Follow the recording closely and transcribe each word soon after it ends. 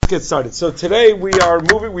get started. So today we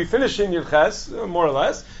finished in Yilches, more or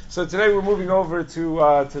less. So today we're moving over to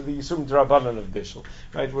the Yisum D'Rabbanan of Bishul.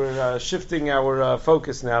 Right, we're shifting our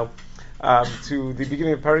focus now to the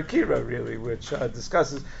beginning of Parakira, really, which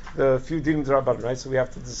discusses the few dinim D'Rabbanan. Right, so we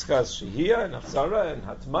have to discuss Shehiyah and Achzara and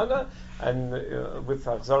Hatmana, and with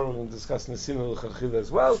Achzara we're going to discuss Nesina L'Chachila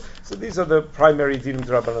as well. So these are the primary dinim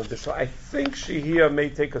D'Rabbanan of Bishul. I think Shehiyah may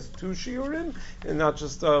take us 2 shiurim and not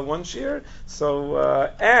just 1 shiur. So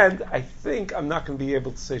and I think I'm not going to be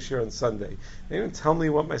able to say shiur on Sunday. They didn't tell me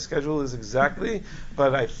what my schedule is exactly,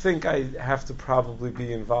 but I think I have to probably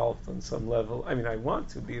be involved on some level. I mean, I want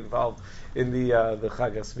to be involved in the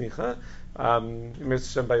Chag HaSmicha,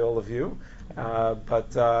 by all of you.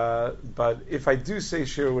 But if I do say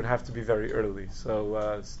shiur, it would have to be very early.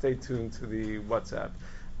 So stay tuned to the WhatsApp.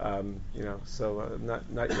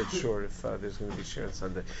 Not yet sure if there's going to be shiur on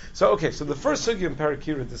Sunday. So the first sugya in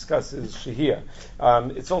Parakira discusses Shehiyah.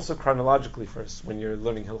 It's also chronologically first. When you're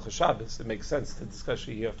learning Hilchos Shabbos, it makes sense to discuss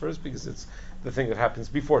Shehiyah first because it's the thing that happens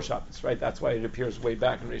before Shabbos, right? That's why it appears way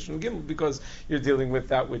back in Rishon Gimel, because you're dealing with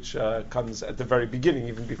that which comes at the very beginning,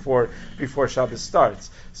 even before Shabbos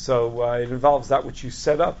starts. So it involves that which you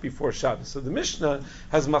set up before Shabbos. So the Mishnah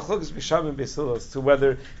has machlokes b'Sham and Beis Hillel as to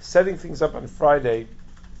whether setting things up on Friday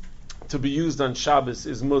to be used on Shabbos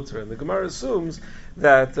is mutter, and the Gemara assumes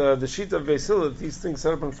that the Shita of Beis Hillel, these things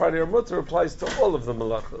set up on Friday are mutter, applies to all of the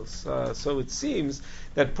malachos. So it seems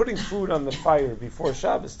that putting food on the fire before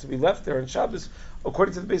Shabbos to be left there on Shabbos,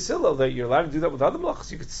 according to the Beis Hillel, that you're allowed to do that with other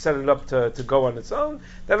malachos, you could set it up to go on its own,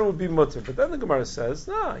 then it would be mutter. But then the Gemara says,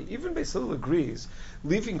 even Beis Hillel agrees,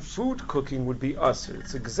 leaving food cooking would be usher.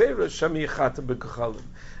 It's a gzeira shami yechata b'kachalim.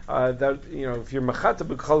 That if you're machata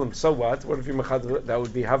b'kachalim, so what? What if you're machata? That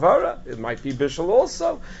would be havara. It might be bishul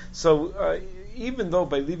also. So even though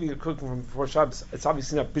by leaving it cooking from before Shabbos, it's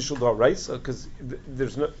obviously not bishul d'oraisa because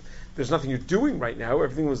there's nothing you're doing right now.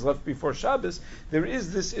 Everything was left before Shabbos. There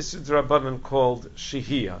is this Isur D'Rabbanan called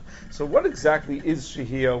Shehiyah. So what exactly is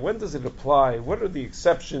Shehiyah? When does it apply? What are the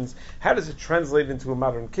exceptions? How does it translate into a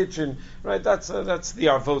modern kitchen? Right, that's the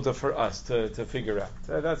avoda for us to figure out.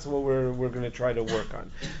 That's what we're going to try to work on.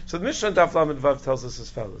 So the Mishnah Daf Lamed Vav tells us as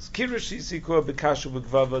follows: Kirish Yisikua B'Kashu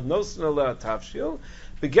B'Gvava Nosna La Tavshil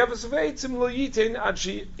B'Gevas V'Eitzim Lo Yitain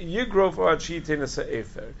Achi Yigrov or Achi Yitain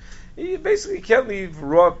Asa'efer. You basically can't leave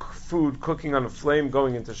raw food cooking on a flame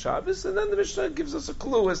going into Shabbos, and then the Mishnah gives us a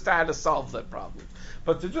clue as to how to solve that problem.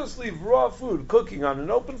 But to just leave raw food cooking on an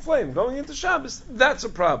open flame going into Shabbos, that's a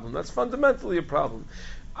problem. That's fundamentally a problem.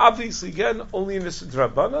 Obviously, again, only in this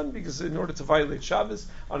D'Rabbanan, because in order to violate Shabbos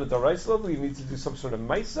on a D'Oraisa level, you need to do some sort of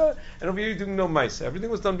Maisa, and over here you're doing no Maisa. Everything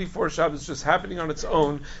was done before Shabbos, just happening on its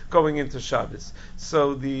own, going into Shabbos.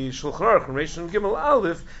 So the Shulchan Aruch and Reish and Gimel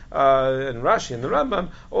Aleph, and Rashi and the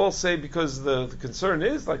Rambam all say, because the concern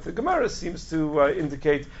is, like the Gemara seems to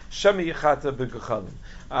indicate, Shami Yechata B'Gechalim.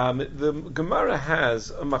 The Gemara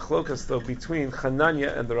has a machlokas though between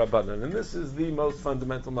Chananya and the Rabbanan, and this is the most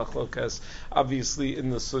fundamental machlokas, obviously in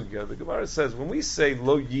the sugya. The Gemara says when we say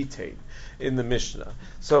lo yitain in the Mishnah,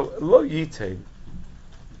 so lo yitain,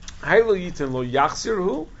 hay lo yitain lo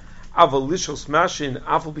yachzirhu, aval lishos mashin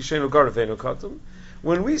afal b'sheinu garavenu katum.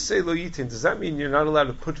 When we say lo yitain, does that mean you're not allowed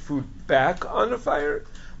to put food back on a fire?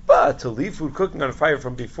 But to leave food cooking on a fire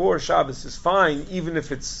from before Shabbos is fine, even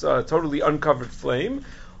if it's totally uncovered flame.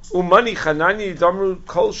 Umani chanani damru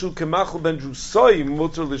kolshu kemachul ben drusoi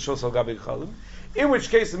muter lishos al gabi chalim. In which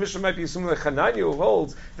case, the Mishnah might be assuming that Chananya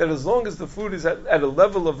holds that as long as the food is at a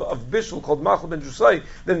level of bishul called machul ben drusoi,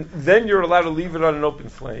 then you're allowed to leave it on an open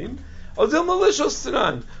flame. Or maybe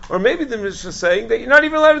the Mishnah is saying that you're not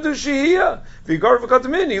even allowed to do Shehiyah. You're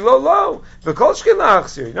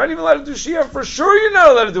not even allowed to do Shehiyah. For sure you're not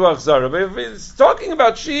allowed to do Achzara. But if it's talking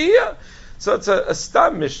about Shehiyah, so it's a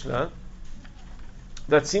Stam Mishnah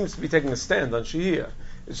that seems to be taking a stand on Shehiyah.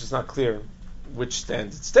 It's just not clear which stand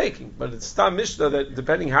it's taking. But it's Stam Mishnah that,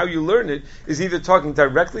 depending how you learn it, is either talking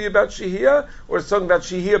directly about Shehiyah or it's talking about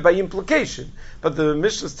Shehiyah by implication. But the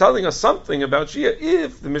Mishnah is telling us something about Shehiyah.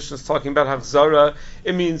 If the Mishnah is talking about Hafzara,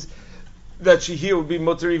 it means that Shehiyah would be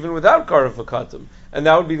mutter even without Garav V'Katam. And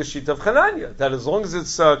that would be the Shita of Chananya, that as long as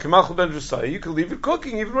it's Kemachel Ben Drusai, you can leave it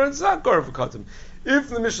cooking even when it's not Garav V'Katam. If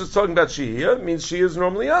the Mishnah is talking about Shehiyah, it means Shehiyah is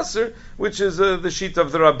normally Aser, which is the Shita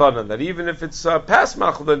of the Rabbanan, that even if it's past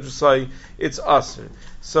Machel Ben Drusai, it's Aser.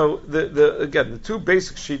 So the two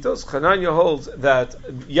basic shitos, Chananya holds that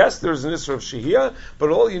yes, there's an Isra of Shehiyah,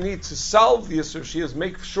 but all you need to solve the Isra of Shehiyah is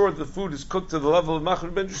make sure the food is cooked to the level of Machal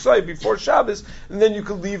ben Drusai before Shabbos, and then you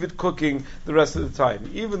can leave it cooking the rest of the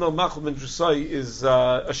time. Even though Machal ben Drusai is is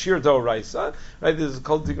a sheer doraisa, right? This is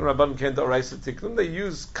called Tikkun Rabbanan Ken Doraisa Tikkun. They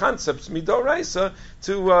use concepts midoraisa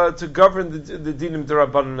to govern the dinim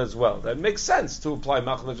derabanan as well. That makes sense to apply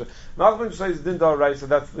Machal Ben Jusai is din doraisa.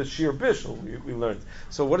 That's the sheer bishul we learned.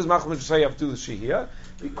 So what does Machal Ben Jusai have to do with Shehiyah?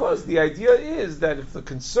 Because the idea is that if the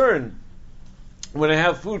concern when I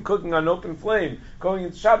have food cooking on open flame, going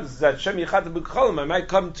into Shabbos, is that Shem Yechata B'Cholim, I might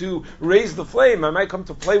come to raise the flame, I might come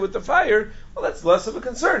to play with the fire. Well, that's less of a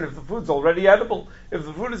concern if the food's already edible. If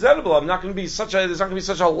the food is edible, there's not going to be such a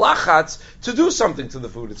lachatz to do something to the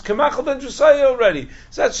food. It's Kemachal Ben Jusai already.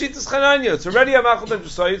 So that's Shitas Chananya. It's already a Machal Ben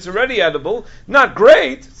Jusai. It's already edible. Not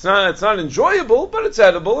great. It's not enjoyable, but it's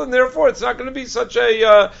edible, and therefore it's not going to be such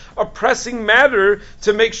a pressing matter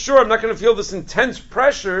to make sure I'm not going to feel this intense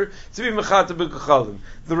pressure to be Mechata B'Cholim.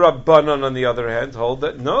 The Rabbanan, on the other hand, hold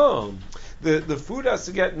that no. The food has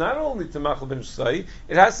to get not only to Machal Ben Jusai,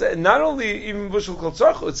 it has to not only even Bushel Kol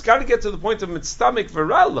Tzarchu, it's got to get to the point of Mitztamik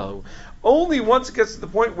Veralo. Only once it gets to the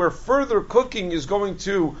point where further cooking is going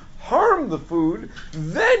to harm the food,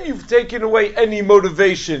 then you've taken away any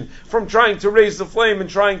motivation from trying to raise the flame and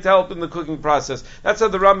trying to help in the cooking process. That's how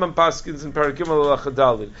the Rambam paskins in Parakim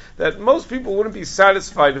al-Achadalid, that most people wouldn't be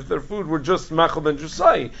satisfied if their food were just Machal Ben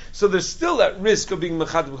Jusai. So there's still that risk of being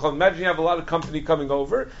Mechat B'Chol. Imagine you have a lot of company coming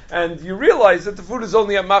over and you realize that the food is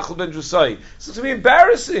only at Machal Ben Jusai. So it's going to be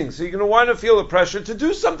embarrassing. So you're going to want to feel the pressure to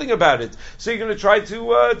do something about it. So you're going to try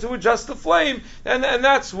to adjust the flame, and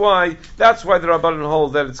that's why the Rabbanan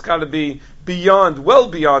hold that it's got to be well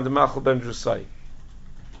beyond the Machal Ben Jusai.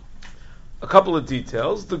 A couple of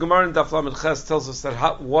details. The Gemara in Daf Lamed Ches tells us that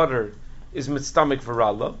hot water is mitztamik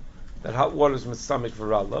v'rala. That hot water is mitztamik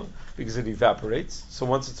v'rala because it evaporates. So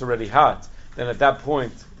once it's already hot, then at that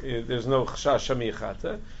point there's no chashash shemi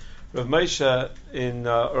yechata. Rav Moshe in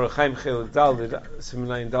Orach Chaim Chelik Dalid,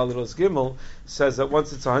 Siminayin Dalid Os Gimel, says that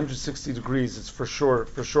once it's 160 degrees, it's for sure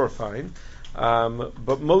fine.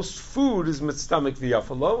 But most food is mitztamik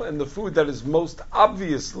v'yafalo, and the food that is most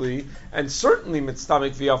obviously and certainly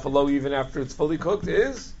mitztamik v'yafalo, even after it's fully cooked,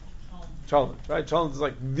 is cholent. Right? Cholent is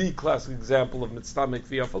like the classic example of mitztamik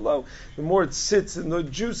v'yafalo. The more it sits in the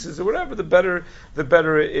juices or whatever, the better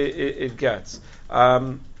it gets.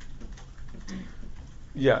 So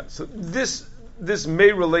this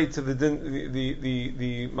may relate to the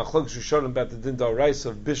machlok Rishonim about the din d'oraisa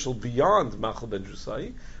of bishul beyond Machal Ben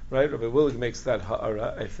Jusai. Right, Rabbi Willig makes that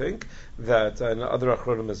ha'ara, I think, that, and other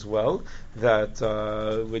achronim as well, that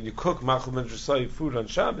when you cook Machal Ben Jusai food on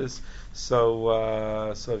Shabbos,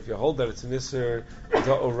 so if you hold that it's an Isser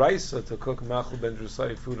d'oraisa to cook Machal Ben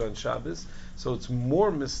Jusai food on Shabbos, so it's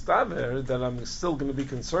more mistaver that I'm still going to be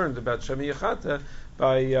concerned about Shemi Yechata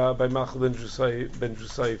by Machal Ben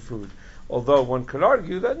Jusai food. Although one could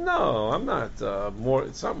argue that no, I'm not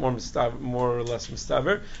it's not more or less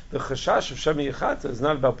mistaver. The chashash of Shemi Yechata is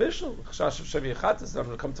not about bishul. The chashash of Shemi Yechata is that I'm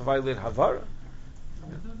going to come to violate havara.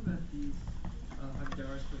 When we talk about these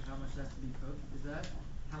hagdaras with how much has to be cooked, is that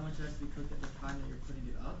how much has to be cooked at the time that you're putting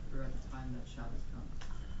it up, or at the time that Shabbos comes?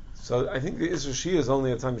 So I think the Isra Shehiyah is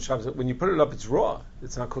only at the time of Shabbos. When you put it up, it's raw.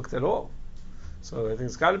 It's not cooked at all. So I think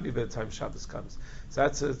it's got to be by the time Shabbos comes. So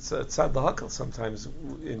it's sad l'hakal sometimes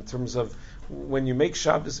in terms of when you make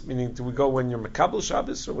Shabbos, meaning do we go when you're Makabel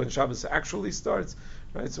Shabbos or when Shabbos actually starts,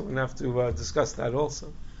 right? So we're going to have to discuss that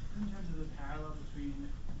also. In terms of the parallel between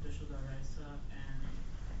Bishul Daraisa and,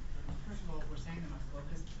 first of all, we're saying the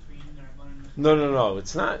machlokes between the Rabbanan and No.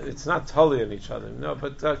 It's not totally on each other. No,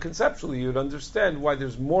 but conceptually you'd understand why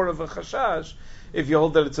there's more of a chashash if you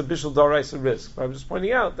hold that it's a Bishul Daraisa risk. But I'm just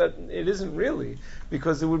pointing out that it isn't really,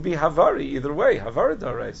 because it would be Havari either way, Havari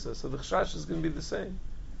Daraisa. So the chashash is going to be the same,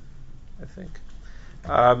 I think.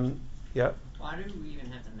 Why do we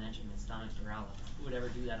even have to mention Mitztamik Durala? Who would ever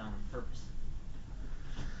do that on purpose?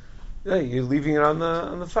 Yeah, you're leaving it on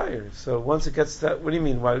the fire. So once it gets to that, what do you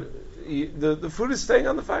mean? Why the food is staying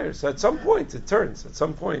on the fire? So at some point it turns. At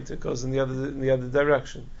some point it goes in the other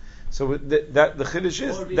direction. So the chiddush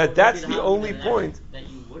is that's the only point that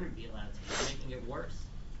you wouldn't be allowed to. You're making it worse.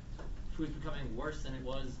 Food's becoming worse than it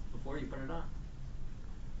was before you put it on.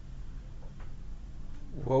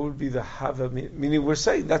 What would be the hava? Meaning we're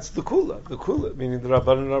saying that's the kula. The kula, meaning the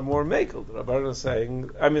Rabbanan are more makel. The Rabbanan are saying,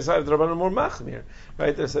 the Rabbanan are more machmir.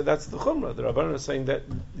 Right? They say that's the chumrah. The Rabbanan are saying that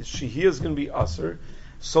Shehiyah is going to be aser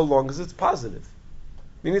so long as it's positive.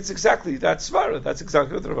 I mean, it's exactly that svara. That's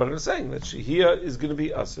exactly what the Rabbanan are saying. That Shehiyah is going to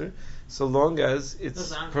be aser so long as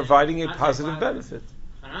it's providing a positive benefit.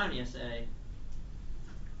 Hananiah say,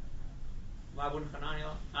 why wouldn't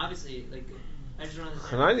Hananiah? Obviously, I just don't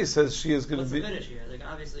understand. Hananiah says she is going to be. What's the finish here?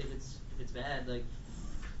 Obviously, if it's bad,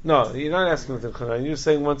 No, you're not asking within Chananya. You're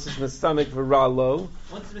saying once it's mistamik v'ralo.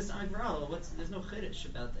 Once it's mistamik v'ralo, there's no chiddush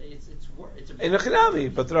about that. It's a In a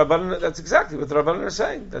chinami, but the Rabbanan, that's exactly what the Rabbanan are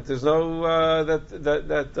saying. That there's no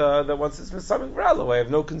that once it's mistamik v'ralo, I have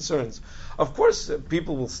no concerns. Of course,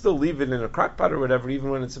 people will still leave it in a crock pot or whatever, even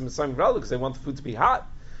when it's a mistamik v'ralo, because they want the food to be hot,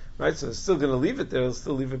 right? So they're still going to leave it there. They'll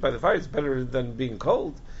still leave it by the fire. It's better than being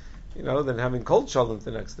cold, than having cold shalom the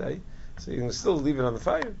next day. So you can still leave it on the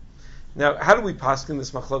fire. Now, how do we paskin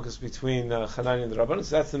this machlokas between Chananya and the Rabbanan?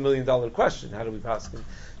 So that's the $1 million question. How do we paskin?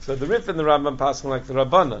 So the Rif and the Rambam paskin like the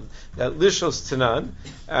Rabbanan, that Lishos Tanan,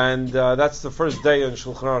 and that's the first day on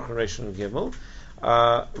Shulchan Aruch and Reish and Gimel.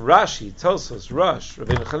 Rashi, Tosos, Rosh,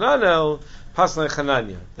 Rabbeinu Chananel, paskin like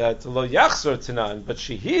Chananya, that Lo Yachzor Tanan, but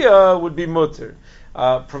Shehiyah would be mutter,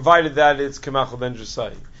 provided that it's Kemachal Ben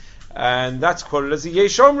Drusai. And that's quoted as a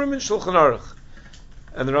Yesh Omrim in Shulchan Aruch.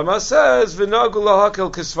 And the Rama says, "V'nagu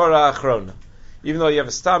lahakel kisvara achrona." Even though you have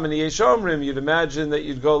a stam and a yesh omrim, you'd imagine that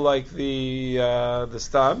you'd go like the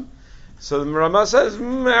stam. So the Rama says, "Our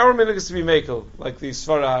minhag is to be makel like the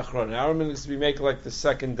svara achrona. Our minhag is to be makel like the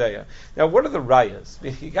second day." Now, what are the rayas?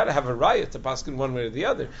 You got to have a raya to paskin one way or the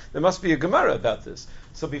other. There must be a gemara about this.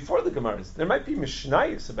 So before the gemaras, there might be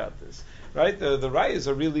mishnayos about this. Right, the rayas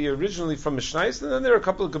are really originally from Mishnayos, and then there are a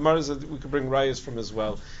couple of gemaras that we could bring rayas from as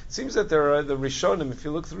well. It seems that there are the Rishonim. If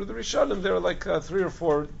you look through the Rishonim, there are like 3 or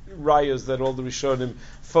 4 rayas that all the Rishonim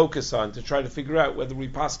focus on to try to figure out whether we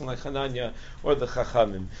paskin like Hananya or the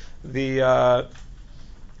Chachamim. The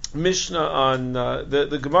Mishnah on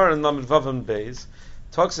the Gemara in Lamed Vavam Beis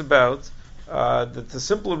talks about that the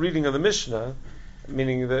simple reading of the Mishnah,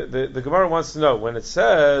 meaning the Gemara wants to know when it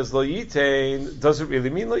says Lo Yitain, does it really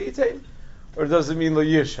mean Lo Yitain? Or does it mean Lo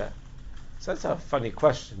Yisha? So that's a funny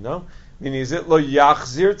question, no? Meaning, is it Lo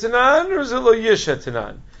Yachzir Tanan or is it Lo Yisha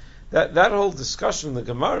Tanan? That whole discussion in the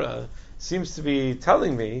Gemara seems to be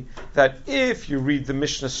telling me that if you read the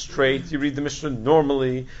Mishnah straight, you read the Mishnah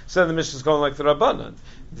normally, so then the Mishnah is going like the Rabbanan.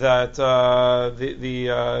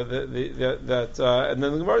 And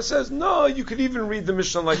then the Gemara says, no, you could even read the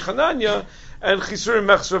Mishnah like Hananya and Chisurim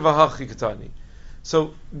Mechsra V'Hachi Katani.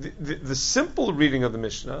 So the simple reading of the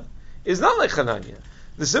Mishnah is not like Hananya.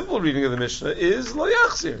 The simple reading of the Mishnah is Lo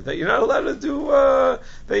Yachzir, that you're not allowed to do.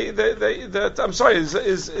 Is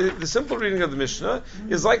the simple reading of the Mishnah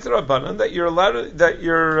is like the Rabbanan, that you're allowed that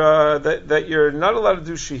you're not allowed to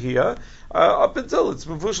do Shehiyah up until it's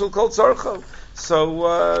Mevushal Kol Tzarcho.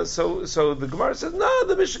 So the Gemara says no,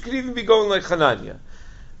 the Mishnah could even be going like Hananya.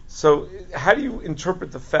 So how do you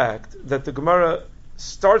interpret the fact that the Gemara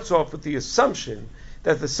starts off with the assumption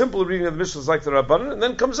that the simple reading of the Mishnah is like the Rabbanan, and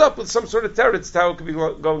then comes up with some sort of teretz to how it could be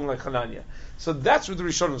going like Hananya? So that's where the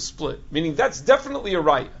Rishonim split. Meaning that's definitely a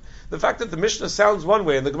raya. The fact that the Mishnah sounds one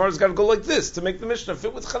way and the Gemara's got to go like this to make the Mishnah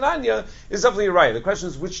fit with Hananya is definitely a raya. The question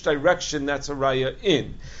is which direction that's a raya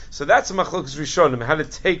in. So that's a machlokes Rishonim, how to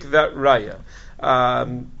take that raya.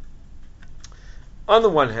 On the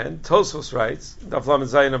one hand, Tosfos writes, Daf Lamed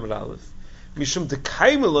Zayin Amud Aleph, Mishum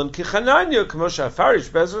dekaimelon ki Chananya k'mo she'afarish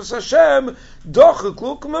bezras Hashem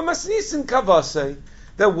dochiklu k'mo masnisin kavasei.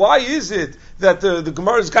 That why is it that the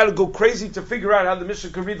Gemara's got to go crazy to figure out how the Mishnah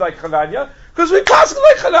could read like Chananya? Because we paskin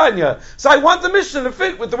like Chananya. So I want the Mishnah to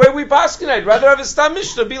fit with the way we paskin. I'd rather have a stam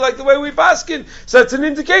Mishnah be like the way we paskin. So it's an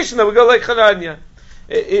indication that we go like Chananya.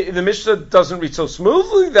 The Mishnah doesn't read so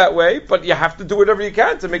smoothly that way, but you have to do whatever you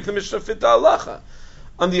can to make the Mishnah fit the halacha.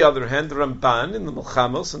 On the other hand, the Ramban in the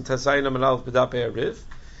Melchamos and Tesayin Amalal B'Dapei Ariv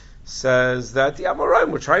says that the Amoraim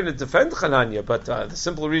were trying to defend Chananya, but the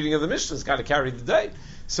simple reading of the Mishnah has got to carry the day.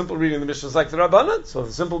 Simple reading of the Mishnah is like the Rabbanan, so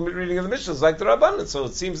the simple reading of the Mishnah is like the Rabbanan. So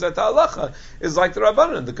it seems that the halacha is like the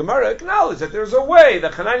Rabbanan. The Gemara acknowledged that there's a way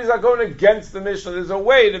that Chananya is not going against the Mishnah. There's a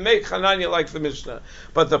way to make Chananya like the Mishnah,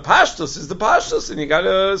 but the Pashtus is the Pashtus, and you got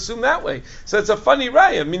to assume that way. So it's a funny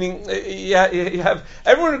raya, meaning you have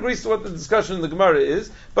everyone agrees to what the discussion in the Gemara is,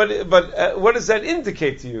 but what does that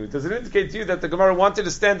indicate to you? Does it indicate to you that the Gemara wanted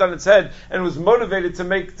to stand on its head and was motivated to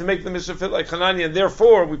make the Mishnah fit like Chananya, and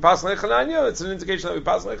therefore we pass like Chananya? It's an indication that we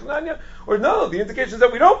pass like Chananya, or no? The indication is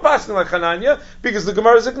that we don't pass like Chananya because the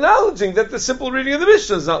Gemara is acknowledging that the simple reading of the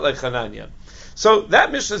Mishnah is not like Chananya. So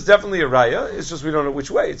that Mishnah is definitely a raya. It's just we don't know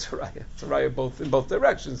which way it's a raya. It's a raya in both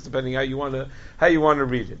directions, depending how you want to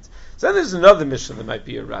read it. So then there's another Mishnah that might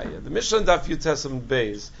be a raya. The Mishnah in Daf Yutes Amud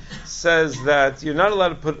Beis says that you're not allowed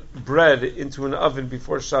to put bread into an oven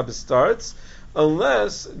before Shabbos starts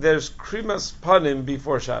unless there's krimas panim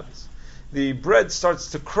before Shabbos. The bread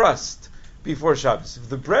starts to crust before Shabbos. If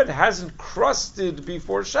the bread hasn't crusted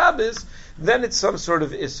before Shabbos, then it's some sort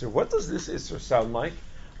of Isser. What does this Isser sound like?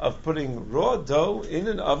 of putting raw dough in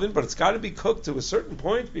an oven, but it's got to be cooked to a certain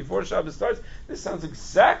point before Shabbos starts. This sounds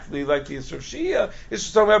exactly like the Yisur Shehiyah. It's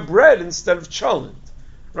just talking about bread instead of cholent,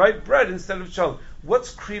 right? Bread instead of cholent.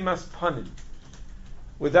 What's krimas panim?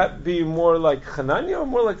 Would that be more like Chananya or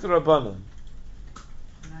more like the Rabbanan?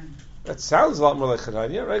 That sounds a lot more like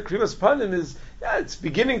Chananya, right? Krimas panim is, it's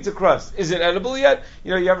beginning to crust. Is it edible yet?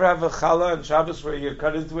 You ever have a challah on Shabbos where you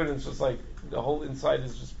cut into it and it's just like the whole inside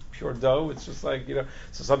is just pure dough? It's just like,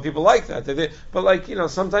 so some people like that. But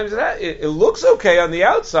sometimes it looks okay on the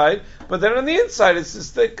outside, but then on the inside it's this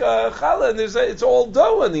thick challah and it's all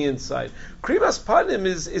dough on the inside. Krimas panim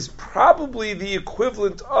is probably the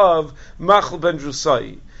equivalent of machal ben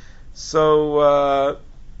drusai. So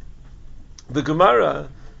the Gemara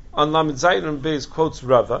on Lamed Zayin and Beis quotes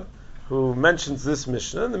Rava, who mentions this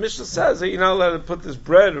Mishnah, and the Mishnah says that you're not allowed to put this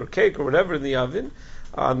bread or cake or whatever in the oven,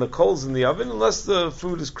 on the coals in the oven, unless the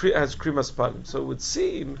food has krimas panim. So it would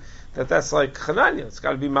seem that that's like Chananya. It's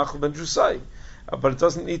got to be machal ben drusai, but it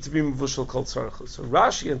doesn't need to be mevushal kol tzarchus. So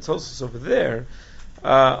Rashi and Tosfos over there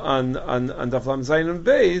on Daf Lamed Zayin and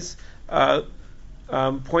Beis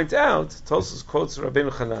point out. Tosfos quotes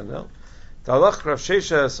Rabbeinu Chananel, Dalach Rav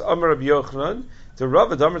Sheshes Amar Rabbi Yochanan. The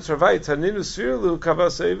Rav Adamar Travay Taninu Sirlu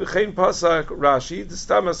Kavasei V'chein Pasak Rashi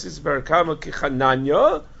D'Stamas Is Berakama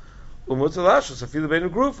Kichananya Umutalashos Afilu Beinu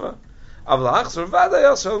Grufa Avlachzor Vada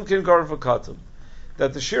Yasam Kin Garva Katum.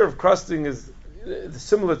 That the shear of crusting is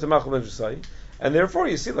similar to Machal Ben Drusai, and therefore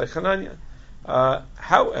you see like Chananya.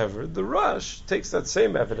 However, the Rosh takes that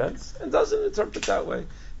same evidence and doesn't interpret that way.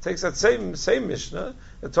 Takes that same Mishnah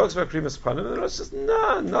that talks about Krimas Panim, and the Rosh says,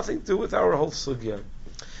 nothing to do with our whole sugya.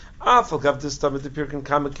 Afal this stomach the pirkin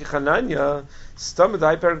kama kichananya stomach the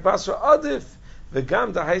hyperk basra adif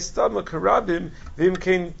v'gam the high stomach karabim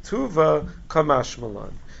v'imkein tuva kamash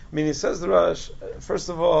malan. Meaning, says the Rosh, first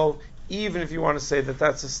of all, even if you want to say that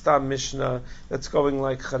that's a stam mishnah that's going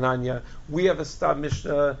like Chananya, we have a stam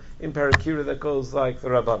mishnah in Parakira that goes like the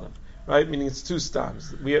Rabbanan. Right? Meaning it's two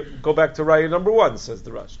stams. We go back to Raya number 1, says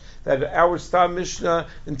the Rosh. That our stam Mishnah,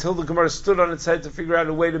 until the Gemara stood on its head to figure out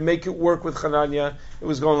a way to make it work with Chananya, it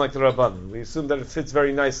was going like the Rabbanan. We assume that it fits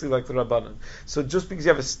very nicely like the Rabbanan. So just because you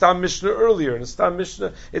have a stam Mishnah earlier and a stam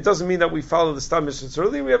Mishnah, it doesn't mean that we follow the stam Mishnah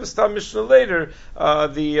earlier. We have a stam Mishnah later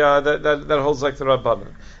that holds like the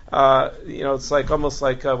Rabbanan. It's like almost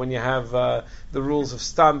like when you have the rules of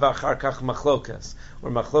stam v'achar kach machlokas, or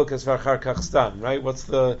machlokas v'achar kach stam, right? What's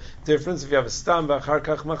the difference? If you have a stam v'achar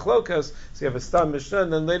kach machlokas, so you have a stam mishnah,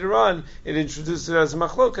 and then later on it introduces it as a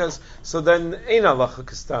machlokas, so then ein halacha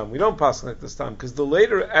kastam. We don't pass like the stam, because the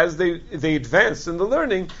later, as they advanced in the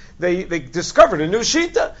learning, they discovered a new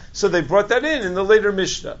shita, so they brought that in the later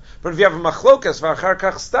mishnah. But if you have a machlokas v'achar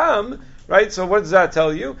kach stam, right? So what does that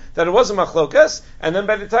tell you? That it was a machlokas, and then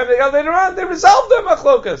by the time they got later on, they resolved their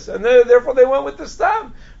machlokas, and therefore they went with the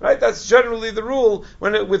stam. Right? That's generally the rule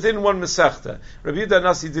within one Masechta. Rabbi Yehuda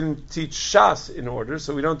Nasi didn't teach Shas in order,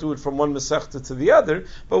 so we don't do it from one Masechta to the other,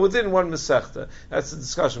 but within one Masechta. That's the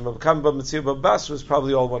discussion. But Kamba Mitzvah Babas was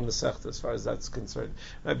probably all one Masechta as far as that's concerned,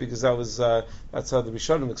 right? Because that's how the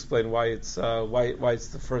Rishonim explain why it's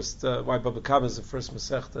the first, why Baba Kama is the first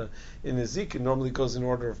Masechta in Ezekiel. Normally goes in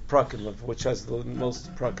order of Prakim, which has the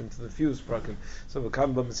most Prakim to the fewest Prakim. So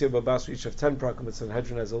Kamba Mitzvah Babas each have 10 Prakim, but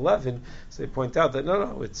Sanhedrin has 11. So they point out that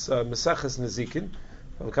no, it's Meseches Nezikin.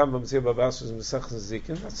 That's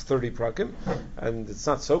 30 prakim, and it's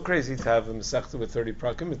not so crazy to have a Masechta with 30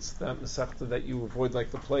 prakim. It's that Masechta that you avoid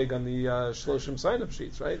like the plague on the Shloshim sign-up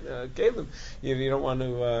sheets, right? Kalim, you don't want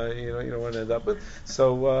to you don't want to end up with.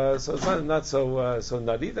 So it's not so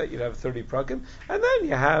nutty that you'd have 30 prakim, and then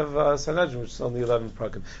you have Sanhedrin, which is only 11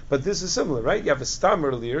 prakim. But this is similar, right? You have a stam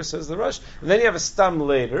earlier, says the Rosh, and then you have a stam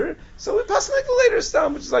later. So we pass like the later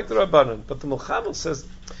stam, which is like the Rabbanan. But the Milchamos says,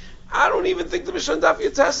 I don't even think the Mishnah Daf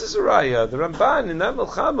Yates is a raya. The Ramban in that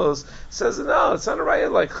Milchamos says, no, it's not a raya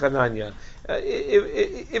like Chananya.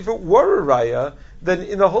 If it were a raya, then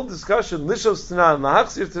in the whole discussion, Lishos Tanan,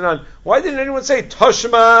 Lahachzir Tanan, why didn't anyone say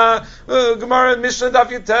Toshma, Gemara and Mishnah Daf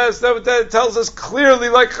Yates, that tells us clearly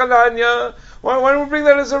like Chananya? Why don't we bring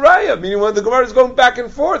that as a raya? Meaning when the Gemara is going back and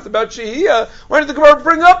forth about Shehiyah, why did the Gemara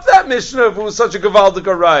bring up that Mishnah if it was such a Gavaldik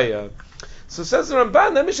raya? So says the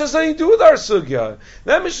Ramban, that Mishnah has nothing to do with our sugya.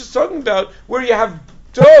 That Mishnah is talking about where you have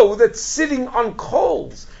dough that's sitting on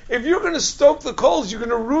coals. If you're going to stoke the coals, you're going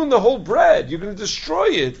to ruin the whole bread. You're going to destroy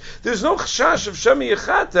it. There's no chashash of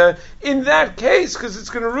Shehiyah in that case because it's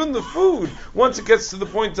going to ruin the food once it gets to the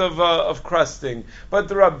point of crusting. But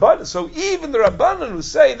the Rabbanan, so even the Rabbanan who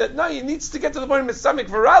say that no, it needs to get to the point of mitzamik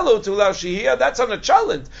varalo to allow Shehiyah, that's on a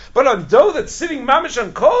challenge. But on dough that's sitting mamish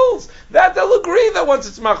on coals, that they'll agree that once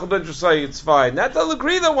it's machal ben drusai, it's fine. That they'll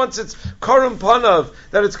agree that once it's karam panav,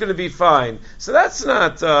 that it's going to be fine. So that's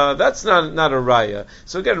not a raya.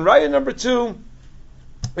 So again, raya number 2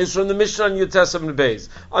 is from the Mishnah on Yutes and Beis.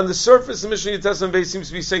 On the surface, the Mishnah on Yutes and Beis seems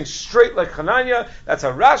to be saying straight like Hananya. That's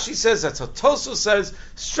how Rashi says, that's how Tosos says,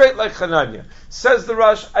 straight like Hananya. Says the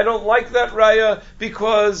Rash, I don't like that raya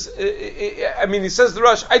because, he says the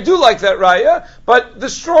Rash, I do like that raya, but the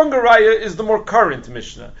stronger raya is the more current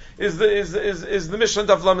Mishnah, is the Mishnah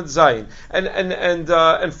Daf Lamed Zayin.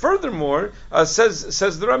 And furthermore,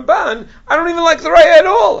 says the Ramban, I don't even like the raya at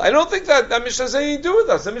all. I don't think that Mishnah has anything to do with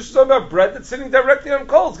us. The Mishnah is talking about bread that's sitting directly on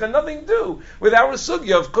coal. It's got nothing to do with our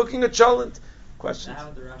sugya of cooking a cholent. Questions? How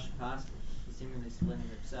would the Rashi pass? He's seemingly splitting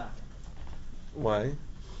the psach. Why?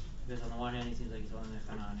 Because on the one hand he seems like he's holding the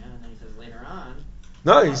Hananya, and then he says later on.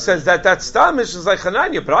 No, he says that Stam Mishnah is like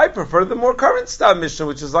Hananya, but I prefer the more current Stam Mishnah,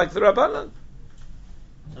 which is like the Rabbanan.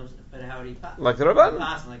 So, but how would he pass? Like the Rabbanan.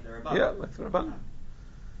 Pass like the Rabbanan. Yeah, like the Rabbanan.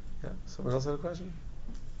 Yeah. Someone else had a question?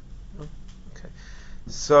 No? Okay.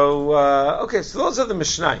 So those are the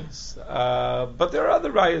Mishnayos. But there are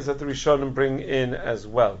other rayas that the Rishonim bring in as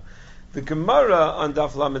well. The Gemara on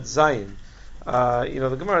Daf Lamed Zayin,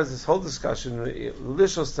 the Gemara has this whole discussion, what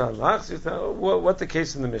the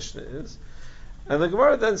case in the Mishnah is. And the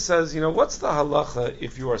Gemara then says, what's the halacha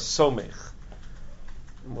if you are somech?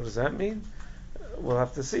 What does that mean? We'll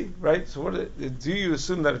have to see, right? So do you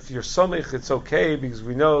assume that if you're somech, it's okay, because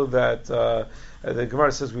we know that, the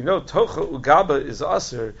Gemara says we know tocha ugaba is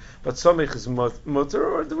aser, but somech is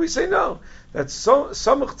mutter, or do we say no? That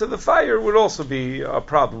somech to the fire would also be a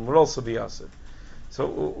problem, would also be aser.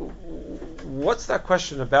 So what's that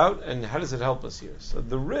question about, and how does it help us here? So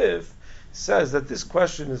the Riv says that this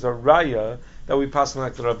question is a raya that we pass on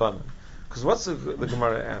like the Rabbanan. Because what's the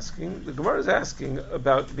Gemara asking? The Gemara is asking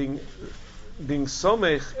about being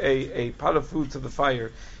somech a pot of food to the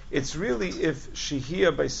fire. It's really if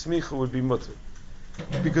Shehiyah by smicha would be mutter.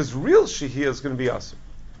 Because real Shehiyah is going to be aser.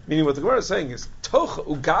 Meaning what the Gemara is saying is, tocha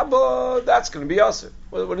ugaba, that's going to be aser.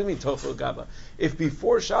 What do you mean tocha ugaba? If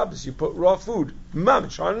before Shabbos you put raw food,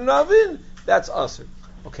 mamish, on an oven, that's aser.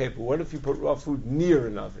 Okay, but what if you put raw food near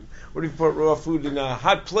an oven? What if you put raw food in a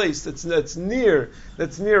hot place that's near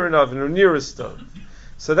an oven or near a stove?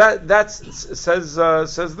 So that's says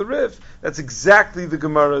the Riv. That's exactly the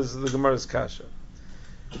Gemara's kasha.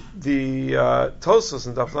 The Tosos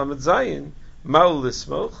and Daf Lamed Zayin Maul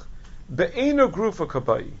Lismoch Be'eno Grufa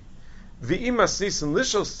Kabai V'im Asnisin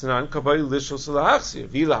Lishos Tanan Kabai Lishos Lahachsir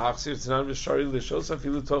V'Lahachsir Tanan V'Shari Lishos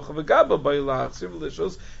Afilu Tocha V'Gaba Bai Lahachsir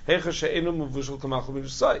V'Lishos Hecha She'eno Muvushal Kamachal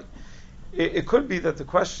B'Yusai. It could be that the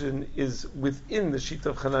question is within the sheet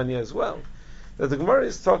of Hanania as well. That the Gemara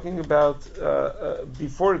is talking about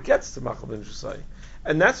before it gets to Machal ben Drusai.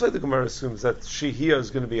 And that's why the Gemara assumes that Shehiyah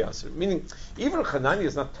is going to be Aser. Meaning, even Hanania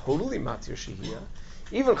is not totally Matir Shehiyah.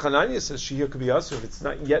 Even Hanania says Shehiyah could be Aser if it's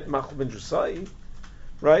not yet Machal ben Drusai.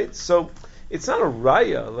 Right? So, it's not a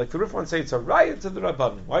raya. Like the Rif wants to say, it's a raya to the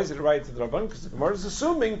Rabbanan. Why is it a raya to the Rabbanan? Because the Gemara is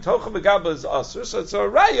assuming Tocha Begaba is Aser, so it's a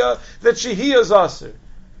raya that Shehiyah is Aser.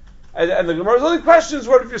 And the Gemara's only question is,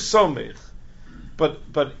 what if you're Somech?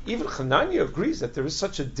 But even Hanania agrees that there is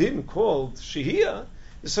such a din called Shehiyah,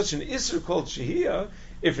 there's such an Isser called Shehiyah,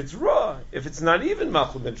 if it's raw, if it's not even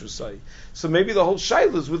Machal ben Drusai. So maybe the whole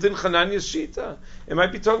Shaila is within Hanania's Shita. It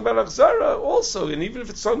might be talking about Achzara also, and even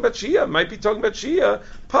if it's talking about Shehiyah, it might be talking about Shehiyah,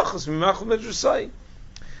 Pachas Machal ben Drusai.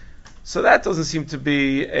 So that doesn't seem to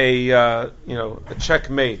be a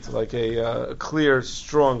checkmate, like a clear,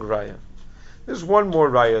 strong raya. There's one more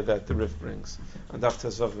raya that the Rif brings on Daf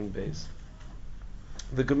Tezav and Beis.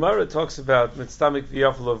 The Gemara talks about mitztamik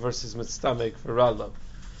v'yafalo versus mitztamik v'ralo.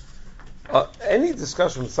 Any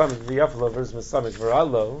discussion mitztamik v'yafalo versus mitztamik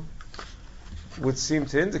v'ralo would seem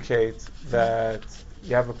to indicate that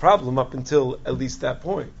you have a problem up until at least that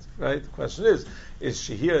point, right? The question is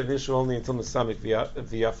Shehiyah an issue only until mitztamik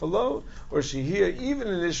v'yafalo, or Shehiyah even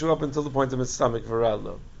an issue up until the point of mitztamik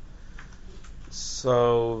v'ralo?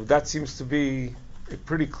 So that seems to be a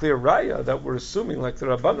pretty clear raya that we're assuming, like the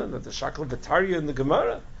Rabbanan, that the Shakal V'Tarya in the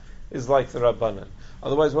Gemara is like the Rabbanan.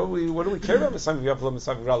 Otherwise, what do we care about Mitzvah V'Yafalo,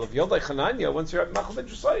 Mitzvah V'Ralav? Yodai Chananya, once you're at Machal Ben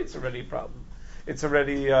Drusai, it's already a problem. It's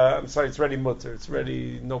already mutter. It's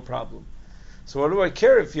already no problem. So what do I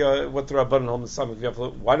care if what the Rabbanan hold mitzamik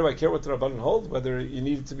v'yafalo? Why do I care what the Rabbanan hold? Whether you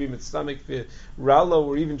need it to be mitzamik v'ralo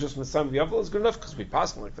or even just mitzamik v'yafalo is good enough because we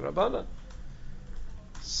pass like the Rabbanan.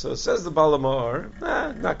 So says the Balamar,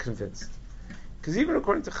 not convinced. Because even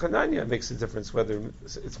according to Chananya, it makes a difference whether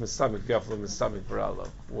it's mitzamik v'yafalo or mitzamik v'ralo.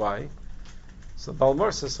 Why? So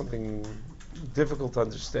Balamar says something difficult to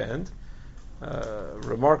understand,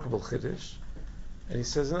 remarkable chiddush, and he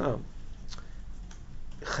says no.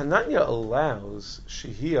 Chananya allows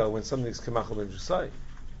Shehiyah when something's kemachal ben jusai,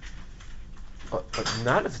 but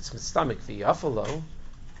not if it's mistamik v'yafalo.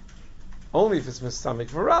 Only if it's mistamik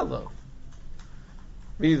v'ralo.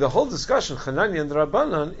 Meaning the whole discussion Chananya and the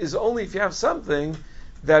Rabbanan is only if you have something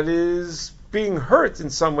that is being hurt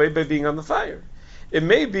in some way by being on the fire. It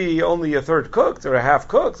may be only a third cooked or a half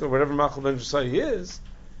cooked or whatever machal ben jusai is,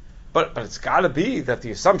 but it's got to be that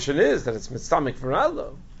the assumption is that it's mistamik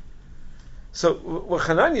v'ralo. So what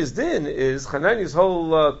Chananya's din is, Chananya's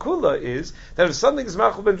whole kula is that if something is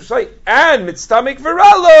machal ben jusai and mitztamik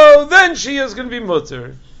v'ralo, then she is going to be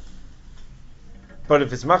mutter. But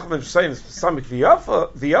if it's machal ben jusai and it's mitztamik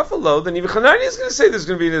v'yafalo, then even Chananya is going to say there's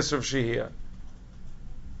going to be an issur of Shehiyah.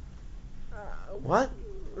 What?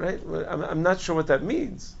 Right? I'm not sure what that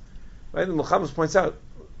means. Right? The Mulchamas points out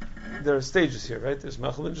there are stages here. Right? There's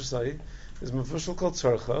machal ben jusai, there's mafushal kol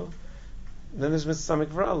tzorcha. Then there's mitztamik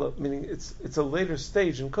v'ralo, meaning it's a later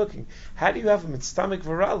stage in cooking. How do you have a mitztamik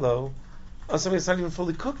v'ralo on something that's not even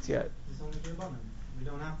fully cooked yet? It's only Rabbanan. We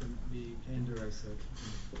don't have to be Kenderaisa.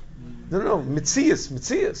 No, mitzias.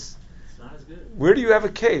 It's not as good. Where do you have a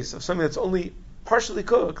case of something that's only partially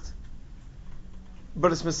cooked,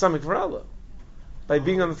 but it's mitztamik v'ralo? By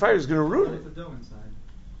being on the fire is going to ruin it. With the dough inside,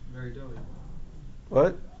 very doughy.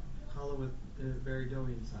 What? Challah with very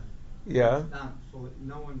doughy inside. Yeah. Not fully.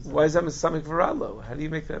 No one's. Why is that mitztamik v'ralo? How do you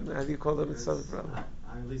make that? How do you call that mitztamik v'ralo?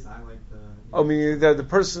 At least I like the. Oh, I mean the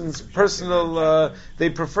person's personal. They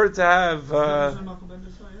prefer to have.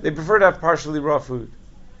 They prefer to have partially raw food.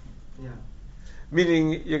 Yeah.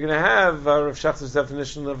 Meaning you're going to have Rav Shachter's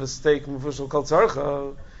definition of a steak mefushal kol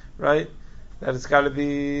tzarcha, right? That it's got to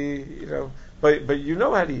be, but you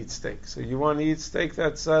know how to eat steak, so you want to eat steak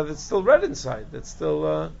that's still red inside, that's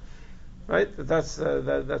still. Right? That's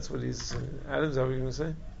what he's. Adam, is that what you're going to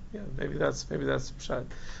say? Yeah, maybe that's pshat.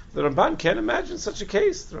 The Ramban can't imagine such a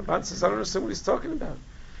case. The Ramban says, I don't understand what he's talking about.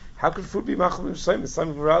 How could food be machal ben jusai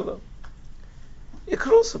mitztamik v'ralo? It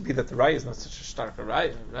could also be that the raya is not such a stark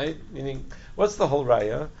raya, right? Meaning, what's the whole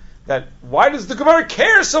raya? That why does the Gemara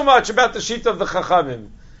care so much about the shita of the Chachamim?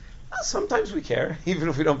 Well, sometimes we care, even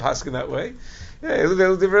if we don't paskin that way.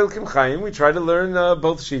 We try to learn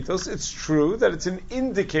both shitos. It's true that it's an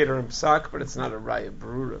indicator in psak, but it's not a raya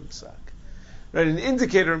brura in psak. Right? An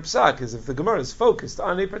indicator in psak is if the Gemara is focused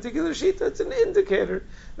on a particular shita, it's an indicator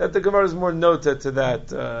that the Gemara is more nota to that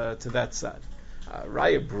side.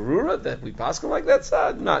 Raya brura that we paskin like that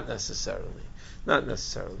side, not necessarily.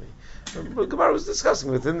 But Gemara was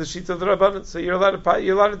discussing within the shita of the Rabbanan, so you're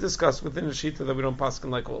allowed to discuss within the shita that we don't paskin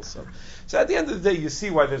like also. So at the end of the day, you see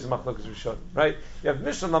why there's a machlokas rishonim, right? You have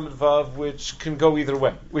Mishnah Lamed Vav, which can go either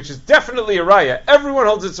way, which is definitely a raya. Everyone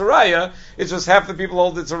holds it's a raya. It's just half the people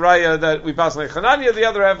hold it's a raya that we pass like Chananya, the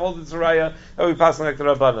other half hold it's a raya that we pass like the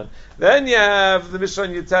Rabbanan. Then you have the Mishnah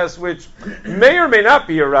Yutes, which may or may not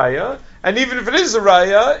be a raya, and even if it is a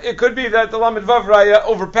raya, it could be that the Lamed Vav raya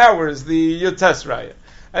overpowers the Yutes raya.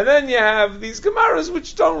 And then you have these Gemaras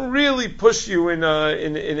which don't really push you in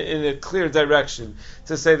a clear direction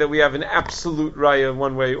to say that we have an absolute raya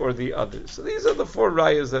one way or the other. So these are the four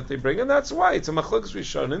rayas that they bring, and that's why it's a machlokas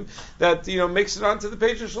rishonim that makes it onto the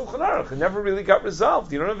page of Shulchan Aruch. It never really got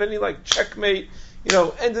resolved. You don't have any checkmate.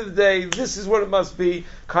 End of the day, this is what it must be.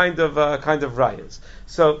 Kind of rayas.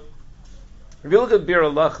 So if you look at Bir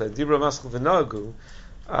Alacha, Dibra Maschel V'Nagu,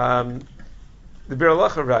 the Bir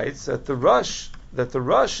Alacha writes that the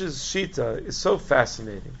Rush's shita is so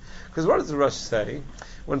fascinating. Because what does the Rush say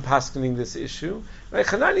when paskening this issue? Right,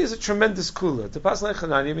 Chananya is a tremendous kula. To pasken like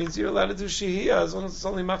Chananya means you're allowed to do Shehiyah as long as it's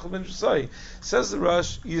only machal ben jusai. Says the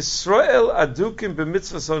Rush, Yisrael adukim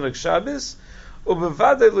b'mitzvah sonag Shabbos,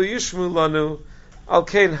 ubevadei lo yishmu lanu al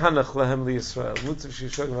kein hanach lahem li Yisrael. Mutzav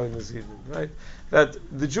shishog v'ag nazidin. Right? That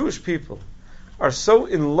the Jewish people are so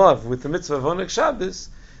in love with the mitzvah of onag Shabbos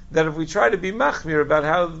that if we try to be machmir about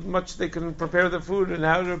how much they can prepare the food and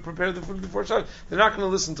how to prepare the food before Shabbos, they're not going to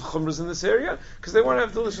listen to chumras in this area because they want to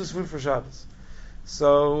have delicious food for Shabbos.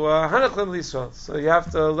 So hanach lem l'Yisrael. So you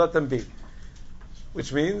have to let them be,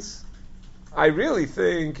 which means I really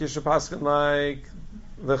think you should paskin like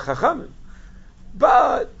the Chachamim,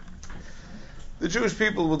 but the Jewish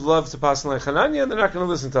people would love to pass like Hananya, and they're not going to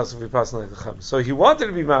listen to us if we pass like the Chum. So he wanted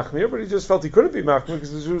to be Machmir, but he just felt he couldn't be Machmir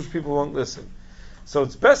because the Jewish people won't listen. So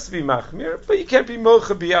it's best to be Machmir, but you can't be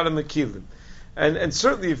Mocha B'yad Mekilim. And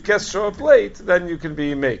certainly if guests show up late, then you can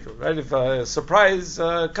be Mekel, right? If a surprise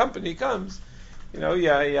company comes,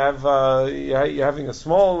 you're having a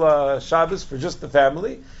small Shabbos for just the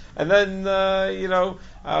family, and then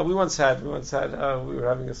we once had we were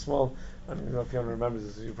having a small. I don't even know if anyone remembers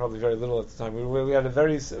this. You were probably very little at the time. We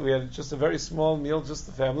had just a very small meal, just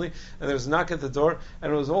the family, and there was a knock at the door,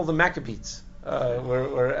 and it was all the Maccabees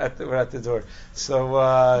were at the door.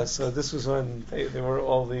 So this was when they were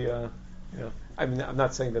all the I mean, I'm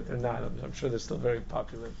not saying that they're not. I'm sure they're still very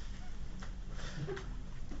popular.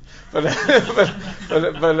 But they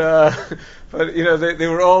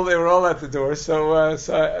were all at the door. So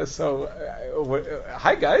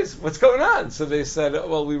hi guys, what's going on? So they said,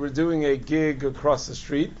 well, we were doing a gig across the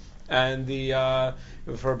street, and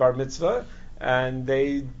for a bar mitzvah, and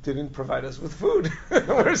they didn't provide us with food.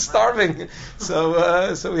 We're starving, so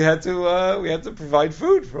we had to provide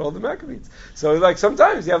food for all the Maccabees. So like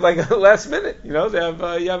sometimes you have like a last minute, you have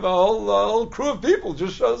you have a whole crew of people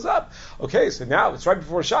just shows up. Okay, so now it's right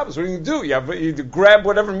before Shabbos. What do? You grab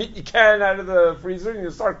whatever meat you can out of the freezer and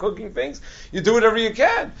you start cooking things. You do whatever you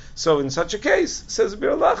can. So in such a case, says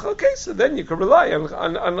Birulach, okay, so then you can rely on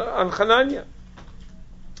Chananya.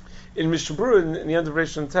 In Mishnah Berurah, in the end of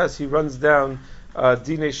Reish Test, he runs down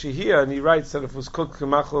Dinei Shehiyah, and he writes that if it was cooked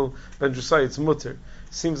K'machol Ben Drusai, it's mutter.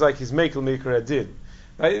 Seems like he's Mekel Maker Adin.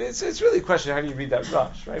 Right? It's really a question, how do you read that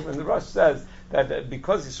Rosh? Right? When the Rosh says that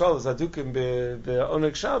because Yisrael is Adukim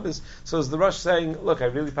Oneg Shabbos, so is the Rosh saying, look, I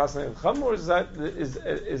really pass on Chum, or is that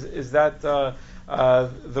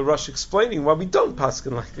the Rosh explaining why we don't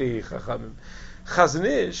paskin like the Chachamim? Chazon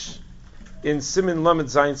Ish, in Simin Lamed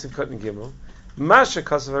Zayin Sivkot and Gimel, Masha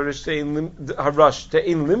kasav harash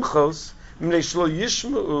te'ein limchos mnei shlo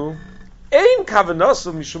yishma'u ein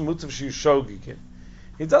kavanasu mishum mutav shiyushogigin.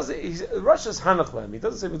 He doesn't. Rosh is hanachlem. He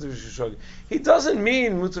doesn't say mutav shiyushogigin. He doesn't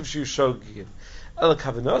mean mutav shiyushogigin. El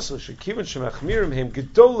kavanasu shekivan shemachmirim hem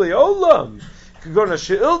gedolei olam kagona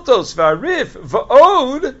sheiltos v'arif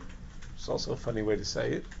va'od. It's also a funny way to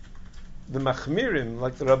say it. The machmirim,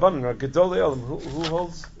 like the rabbanon, are gedolei olam. Who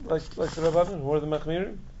holds like the rabbanon? Who are the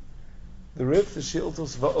machmirim? The Rif, the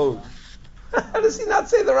Shiltos Va'od. How does he not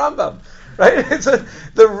say the Rambam? Right? The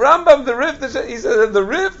Rambam, the Rif, he says the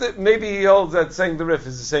Rif, that maybe he holds that saying the Rif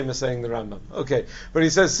is the same as saying the Rambam. Okay. But he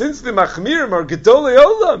says, since the Machmirim are Gedolei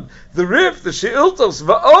Olam, the Rif, the Shiltos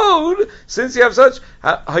Va'od, since you have such,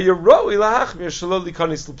 Hayaroi Lahachmir Shalol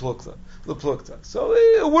Likanis L'Plukta. So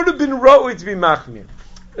it would have been Roi to be Machmir,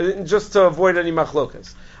 just to avoid any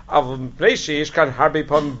Machlokas.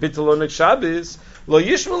 Lo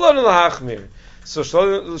yishmalon lahachmir. So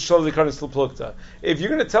shol likanis l'plukta. If you're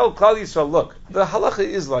going to tell Klal Yisrael, look, the halacha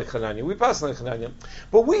is like Chananya. We pass like Chananya,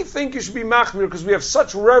 but we think you should be machmir because we have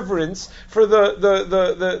such reverence for the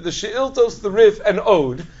sheiltos, the rif, and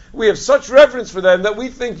od. We have such reverence for them that we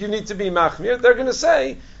think you need to be machmir. They're going to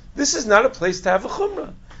say this is not a place to have a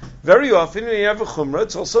chumrah. Very often when you have a chumrah,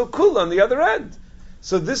 it's also kul on the other end.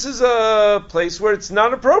 So this is a place where it's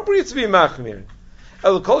not appropriate to be machmir.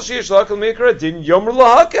 Wherever there's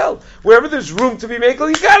room to be mekel,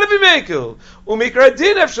 you gotta be mekel. And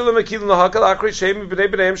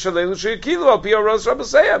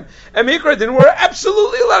mikra din were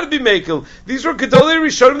absolutely allowed to be mekel. These were gedolei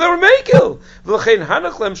rishonim that were mekel. V'lechein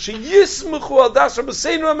hanachlem sheyismuchu al das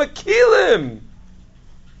rabbeseinu hamakilim.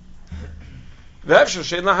 V'efshar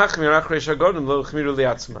shein lahachmir achrei shagonim lo l'chmiru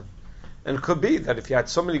liatzman. And it could be that if you had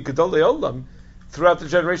so many gedolei olam throughout the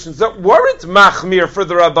generations that weren't machmir for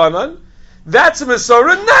the Rabbanan, that's a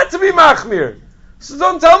Masorah not to be machmir. So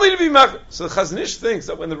don't tell me to be machmir. So the Chazon Ish thinks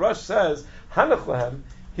that when the Rosh says Hanach Lahem,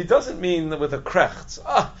 he doesn't mean with a krechts.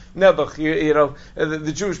 Nebuch,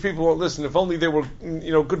 the Jewish people won't listen. If only they were,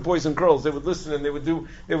 good boys and girls, they would listen and they would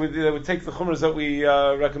take the chumras that we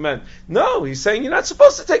recommend. No, he's saying you're not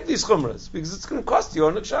supposed to take these chumras because it's going to cost you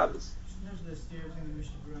on the Shabbos.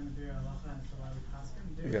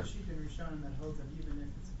 Yeah.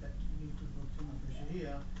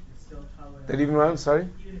 That even what? I'm sorry?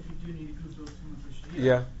 Even if you do need to go through Shehiyah,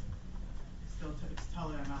 yeah. It's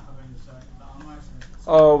totally not having the Amar.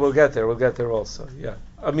 Oh, we'll get there also. Yeah.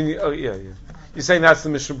 I mean, yeah. You're saying that's the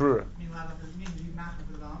Mishnah Berurah.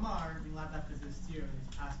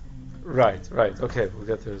 Right. Okay, we'll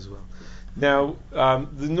get there as well. Now,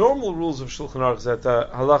 the normal rules of Shulchan Aruch is that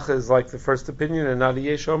halacha is like the first opinion and not a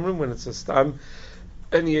yesh omrim when it's a stam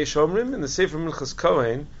and yesh omrim. In the Sefer Minchas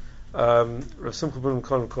Kohen, Rav Simcha ben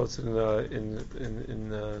Kohen quotes it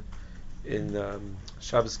in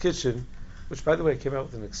Shabbos Kitchen which, by the way, came out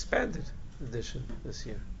with an expanded edition this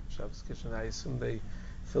year. Shabbos Kitchen. I assume they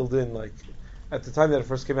filled in at the time that it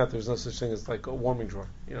first came out, there was no such thing as like a warming drawer.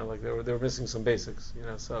 Like they were missing some basics.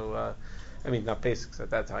 So not basics at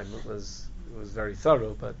that time. It was very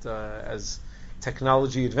thorough, but as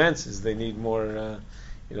technology advances, they need more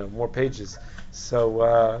more pages.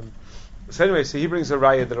 So anyway, so he brings a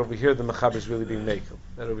raya that over here the mechaber is really being mekel.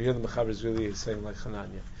 That over here the mechaber is really saying like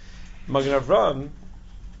Hananya. Magen Avram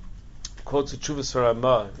quotes a Tshuvas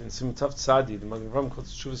Ramah in Sim Tav Tzadi. The Magen Avram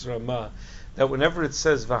quotes a Tshuvas Ramah that whenever it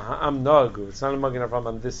says V'ha'am Nagu, it's not a Magen Avram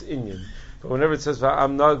on this inyan, but whenever it says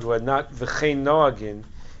V'ha'am Nagu and not V'chein Noagin,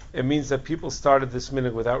 it means that people started this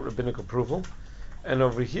minhag without rabbinic approval. And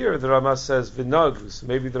over here the Ramah says V'nagu, so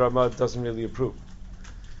maybe the Ramah doesn't really approve.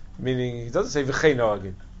 Meaning he doesn't say V'chein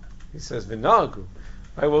Noagin. He says V'nagu.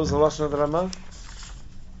 Right, what was the lashon of the Ramah?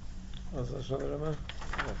 What was the lashon of the Ramah?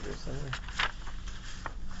 Here somewhere.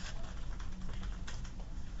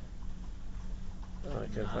 I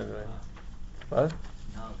can't find it right now. What?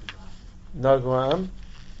 Nagu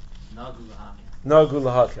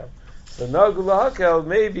lahakel. So nagu lahakel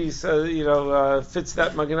maybe fits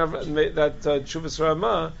that Magen Avram, that Tshuvas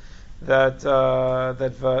Ramah that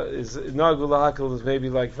is nagu lahakel is maybe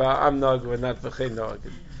like va'am nagu and not v'chein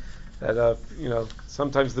noagin. That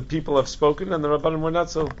sometimes the people have spoken and the Rabbanim were not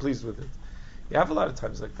so pleased with it. You have a lot of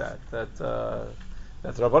times like that the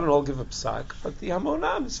Rabbanim all give a psak, but the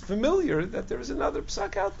Hamonam is familiar that there is another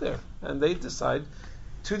psak out there, and they decide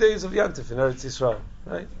 2 days of Yantif in Eretz Yisrael,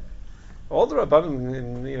 right? All the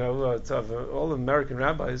Rabbanim, all the American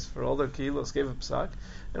rabbis for all their kilos gave a psak,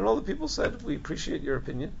 and all the people said, "We appreciate your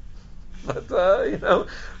opinion, but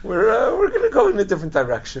we're going to go in a different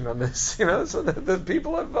direction on this." So the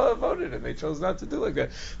people have voted, and they chose not to do like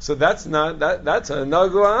that. So that's not that's a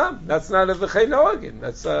nagu am. That's not a v'chein noagin.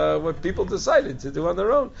 That's what people decided to do on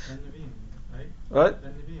their own. Right? What?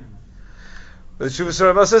 The Tshuvas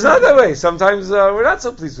Ramah says not that way. Sometimes we're not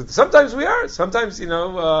so pleased with it. Sometimes we are. Sometimes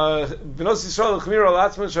B'nos Yisrael Chmir Al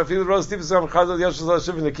Atzman Shafil Ros Tivasam Chazal Yoshel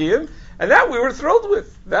Shivin Nekiyim, and that we were thrilled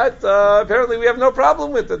with. That apparently we have no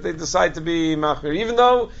problem with that they decide to be machmir, even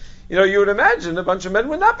though you would imagine a bunch of men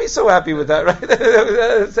would not be so happy with that, right?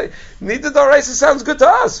 Say, Nida D'Oraisa sounds good to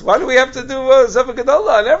us. Why do we have to do Zeva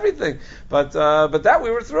Gedola and everything? But that we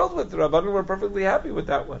were thrilled with. The Rabbanim were perfectly happy with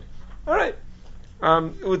that one. All right.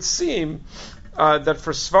 It would seem that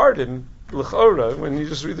for Svardim, l'chora, when you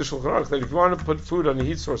just read the Shulchan Aruch, that if you want to put food on a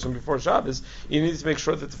heat source and before Shabbos, you need to make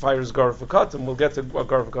sure that the fire is garuf v'katim. We'll get to what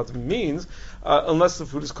garuf v'katim means, unless the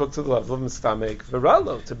food is cooked to the level of mistamek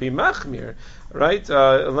v'ralo, to be machmir, right?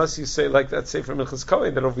 Unless you say, like that Sefer Minchas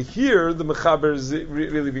Kohen, that over here the mechaber is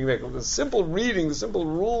really being machmir. The simple reading, the simple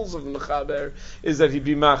rules of the mechaber is that he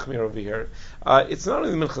be machmir over here. It's not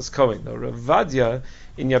only Minchas Kohen, though. Rav Vadia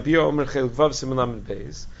in Yabia Omer Chel Vav Siman Lamed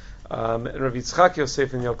Beis, and Rav Yitzchak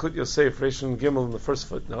Yosef and Yalkut Yosef, Rishon Gimel in the first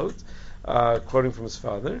footnote, quoting from his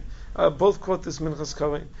father, both quote this Minchas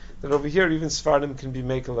Kohen, that over here even Sfardim can be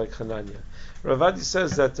maker like Hananya. Rav Adi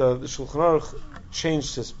says that the Shulchan Aruch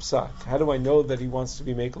changed his psak. How do I know that he wants to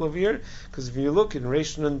be maker over here? Because if you look in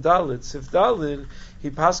Rishon and Dalit, Sif Dalit, he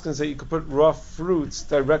paskins that you could put raw fruits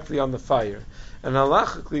directly on the fire. And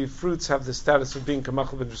halachically, fruits have the status of being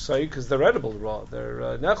kamachal b'drusai because they're edible raw.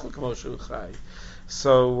 They're nechel k'moshu chai.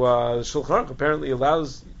 So the Shulchan Aruch apparently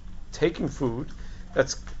allows taking food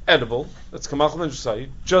that's edible, that's kamachal b'drusai,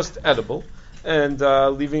 just edible, and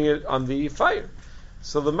leaving it on the fire.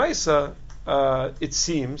 So the Maisa, it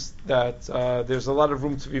seems that there's a lot of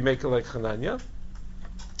room to be making like Chananya,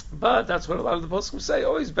 but that's what a lot of the poskim say.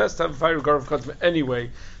 Always best to have a fire garv katzma anyway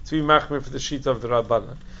to be machmir for the shita of the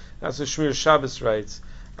Rabbanan. That's what Shmir Shabbos writes,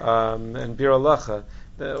 and Bir Alacha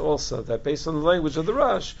also, that based on the language of the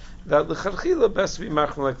Rash, that l'chadchila best to be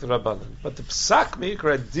machmir like the Rabbanan. But the psak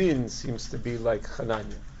meikra din seems to be like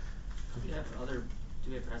Chananya. Do we have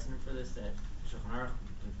precedent for this that Shulchan Aruch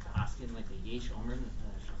asking like the Yesh Omer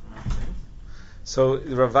Shulchan Aruch brings? So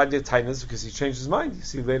Rav Vadia Tainas, because he changed his mind. You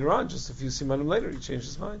see later on, just a few simanim later, he changed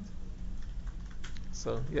his mind.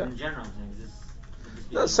 So yeah. In general, I'm saying,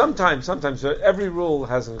 No, sometimes every rule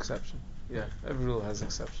has an exception. Yeah, every rule has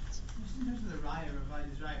exceptions. In terms of the raya, Rav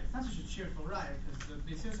is right. It's not such a cheerful raya because the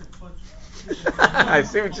Beis Yosef quotes. I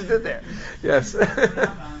see what you did there. Yes. Because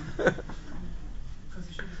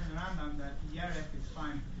he should be from the Rambam that Yarek is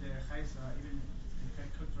fine for the Chaisa, even if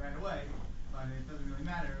it's cooked right away, but it doesn't really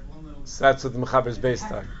matter. One little. So that's what the Mechaber is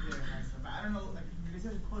based on. But I don't know, like Beis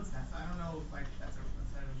Yosef quotes that, so I don't know if like that's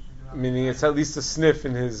a. Meaning it's at least a sniff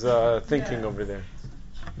in his thinking over there.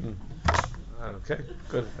 Okay,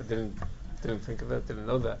 good. I didn't think of that. Didn't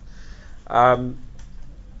know that.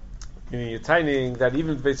 Meaning you're tinying that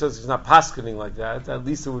even if Beis Yosef is not paskening like that, at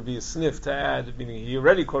least it would be a sniff to add, meaning he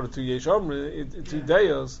already quoted 2 Yesh Omer, 2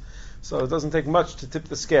 Deos, so it doesn't take much to tip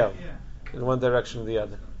the scale in one direction or the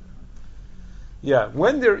other. Yeah,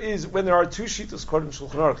 when there are 2 Shitas quoted in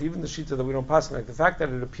Shulchan Aruch, even the Shita that we don't pass, like the fact that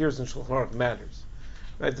it appears in Shulchan Aruch matters.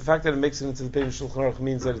 Right? The fact that it makes it into the page of Shulchan Aruch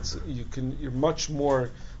means that you're much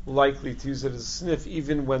more likely to use it as a sniff,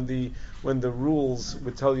 even when the rules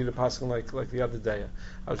would tell you to pass like the other day.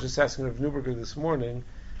 I was just asking Rav Neuberger this morning.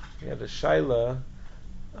 He had a shaila,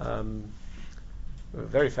 a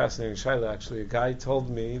very fascinating shaila actually. A guy told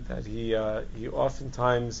me that he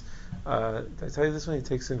oftentimes, did I tell you this one? He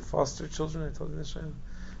takes in foster children. I told you this shaila.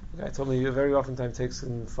 The guy told me he very oftentimes takes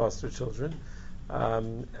in foster children,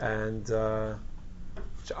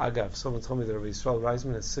 Agav, someone told me that Rabbi Yisrael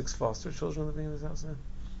Reisman has 6 foster children living in his house now.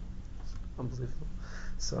 It's unbelievable.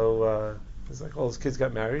 So it's like all his kids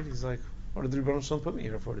got married. He's like, what did the Rebbeinu Shalom put me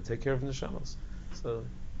here for? To take care of the neshamos. So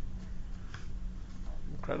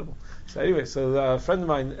incredible. So anyway, so a friend of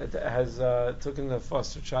mine has taken a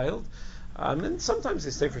foster child, and sometimes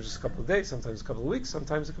they stay for just a couple of days, sometimes a couple of weeks,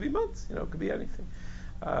 sometimes it could be months. It could be anything,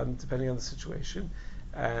 depending on the situation.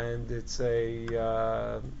 And it's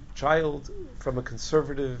a child from a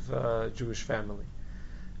conservative Jewish family.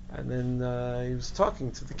 And then he was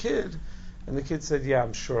talking to the kid, and the kid said, "Yeah,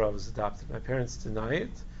 I'm sure I was adopted. My parents deny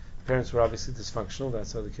it. The parents were obviously dysfunctional.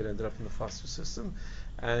 That's how the kid ended up in the foster system."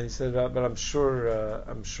 And he said, "But I'm sure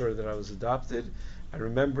that I was adopted. I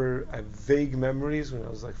remember, I have vague memories when I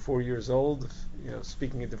was like 4 years old,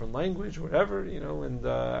 speaking a different language, whatever, and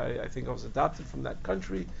I think I was adopted from that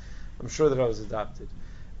country. I'm sure that I was adopted."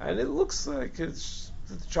 And it looks like the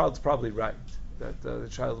child's probably right, that the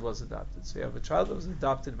child was adopted. So you have a child that was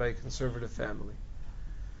adopted by a conservative family.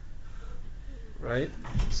 Right?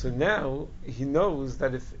 So now he knows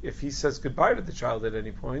that if he says goodbye to the child at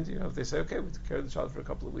any point, if they say, okay, we took care of the child for a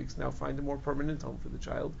couple of weeks, now find a more permanent home for the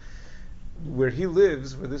child. Where he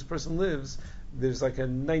lives, where this person lives, there's like a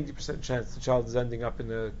 90% chance the child is ending up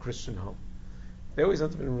in a Christian home. They always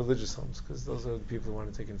end up in religious homes because those are the people who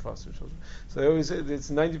want to take in foster children. So it's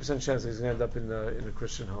 90% chance that he's going to end up in a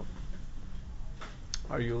Christian home.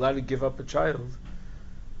 Are you allowed to give up a child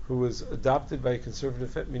who was adopted by a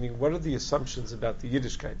conservative family? Meaning, what are the assumptions about the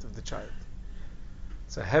Yiddishkeit of the child?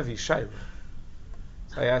 It's a heavy shayla.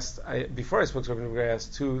 So before I spoke to Rabbi Nuber, I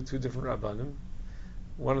asked two different rabbanim.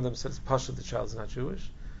 One of them said it's pashut the child's not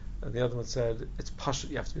Jewish, and the other one said it's pashut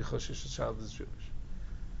you have to be choshesh the child is Jewish.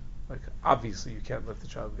 Like, obviously you can't let the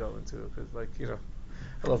child go into it, because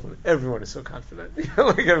I love when everyone is so confident.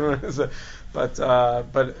 Like everyone is why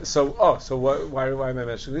am I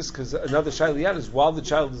mentioning this? Because another shayla is while the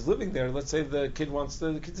child is living there, let's say the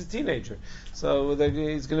kid's a teenager, so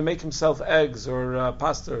he's going to make himself eggs or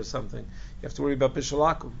pasta or something. You have to worry about bishul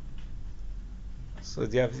akum. So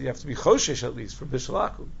you have to be choshesh at least for bishul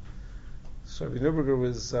akum. So Rabbi Neuberger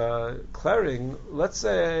was declaring, let's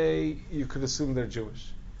say you could assume they're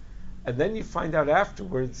Jewish, and then you find out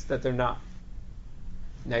afterwards that they're not.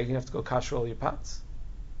 Now you're going to have to go kasher all your pots.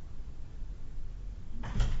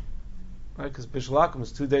 Right? Because Bishul Akum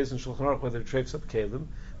is 2 days in Shulchan Aruch whether it treifs up kelim,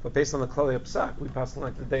 but based on the Klali Psak, we pass on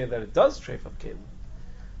like the day that it does treif up kelim.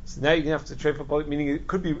 So now you're going to have to treif up all, meaning it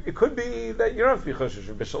could be that you don't have to be choshesh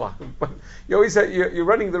or Bishul Akum, but you always you're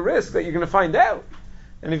running the risk that you're going to find out.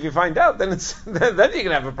 And if you find out, then then you're going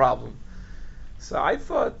to have a problem. So I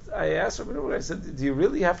asked Rabbi Nuber, I said, do you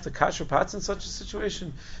really have to kasher pots in such a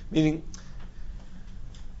situation? Meaning,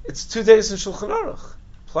 it's 2 days in Shulchan Aruch,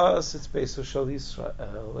 plus it's based on Shal Yisrael,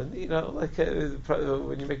 and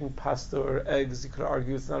when you're making pasta or eggs, you could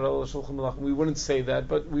argue it's not all Shulchan Malachim. We wouldn't say that,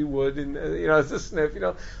 but we would, and it's a sniff.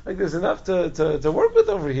 There's enough to work with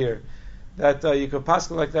over here that you could pass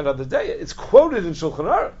like that other day. It's quoted in Shulchan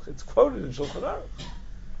Aruch.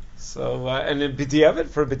 So and in B'diavad,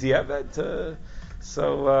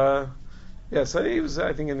 so he was,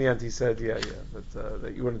 I think in the end he said, but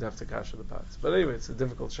that you wouldn't have to kasher the pots. But anyway, it's a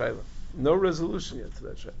difficult shayla. No resolution yet to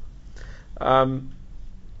that shayla.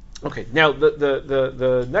 Okay, now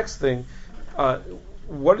the next thing,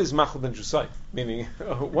 what is machal ben jusai? Meaning,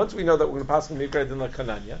 once we know that we're going to pass on mikra din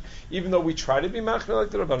lechananya, even though we try to be machal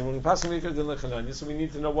like the Rabban, we're going to pass on mikra din lechananya, so we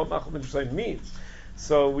need to know what machal ben jusai means.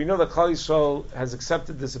 So we know that Klal Yisrael has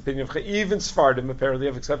accepted this opinion of even Sfardim apparently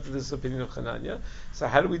have accepted this opinion of Chananya. So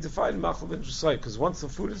how do we define Machal ben Jusai? Because once the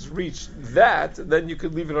food has reached that, then you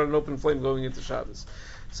could leave it on an open flame going into Shabbos.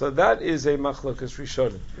 So that is a Machlokas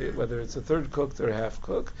Rishonim, whether it's a third cooked or half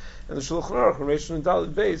cooked. And the Shulchan Aruch, Rishon and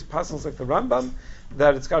Daled Beis, passes like the Rambam,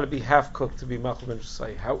 that it's got to be half cooked to be Machal ben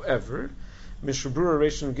Jusai. However, Mishnah Berurah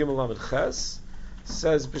Rishon Gimel Lamed Ches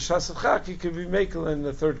says b'shas chak you could be mekel, and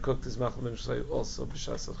the third cooked is machal ben shusay also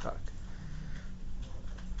b'shas chak.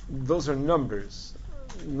 Those are numbers.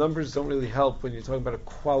 Numbers don't really help when you're talking about a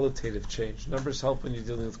qualitative change. Numbers help when you're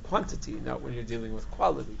dealing with quantity, not when you're dealing with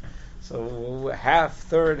quality. So half,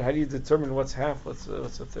 third, how do you determine what's half, what's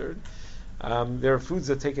a third? There are foods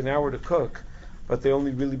that take an hour to cook, but they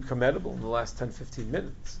only really become edible in the last 10, 15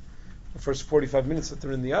 minutes. The first 45 minutes that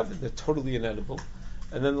they're in the oven, they're totally inedible.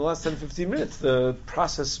 And then the last 10, 15 minutes, the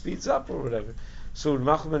process speeds up or whatever. So would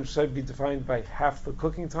machal ben shusay be defined by half the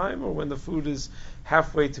cooking time, or when the food is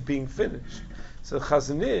halfway to being finished? So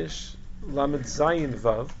Chazon Ish, Lamed Zayin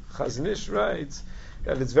Vav, Chazon Ish writes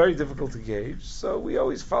that it's very difficult to gauge, so we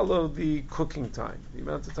always follow the cooking time, the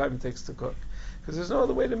amount of time it takes to cook. Because there's no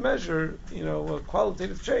other way to measure, a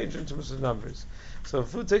qualitative change in terms of numbers. So if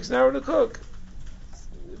food takes an hour to cook,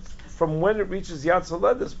 from when it reaches Yatz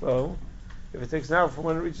HaLedis, if it takes an hour from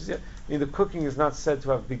when it reaches the cooking is not said to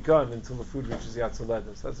have begun until the food reaches Yatz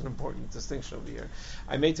HaLedis. That's an important distinction over here.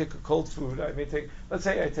 I may take a cold food, let's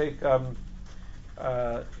say I take a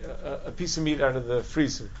piece of meat out of the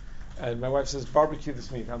freezer, and my wife says, barbecue this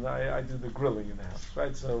meat. I do the grilling in the house,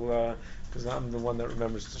 right? So, because I'm the one that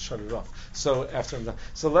remembers to shut it off. So after I'm done,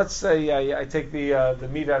 so let's say I take the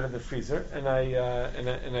meat out of the freezer and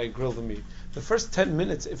I grill the meat. The first 10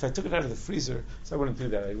 minutes, if I took it out of the freezer, so I wouldn't do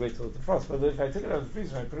that. I'd wait till it defrosts. But if I took it out of the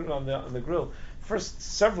freezer and I put it on the grill, first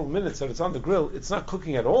several minutes that it's on the grill, it's not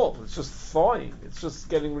cooking at all. It's just thawing. It's just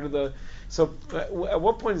getting rid of the. So at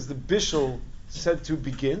what point is the bishul said to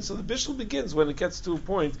begin? So the bishul begins when it gets to a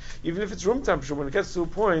point, even if it's room temperature, when it gets to a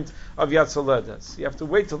point of Yatz HaLedis. You have to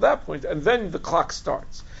wait till that point, and then the clock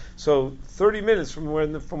starts. So 30 minutes from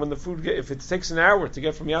when the food if it takes an hour to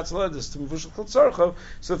get from Yatz HaLedis to Mevushal Kol Tzarcha,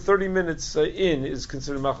 so 30 minutes in is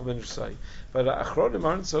considered machal ben shusay. But achronim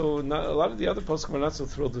aren't so. A lot of the other poskim are not so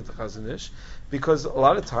thrilled with the Chazon Ish, because a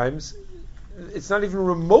lot of times it's not even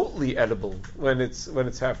remotely edible when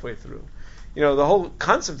it's halfway through. The whole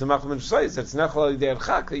concept of machal ben shusay is that it's nechal alidei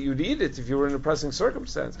adchak, that you'd eat it if you were in a pressing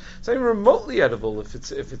circumstance. It's not even remotely edible if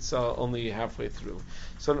it's only halfway through.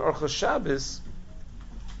 So in Hilchos Shabbos,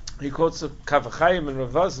 he quotes Kav HaChaim and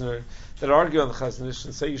Rav Vosner that argue on the Chazon Ish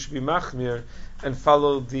and say you should be machmir and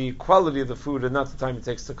follow the quality of the food and not the time it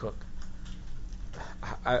takes to cook.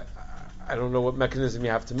 I don't know what mechanism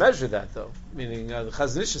you have to measure that, though. Meaning the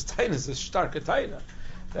Chazon Ish's taina is a starka taina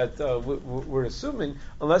that we're assuming,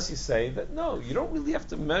 unless you say that no, you don't really have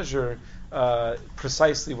to measure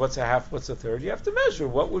precisely what's a half, what's a third. You have to measure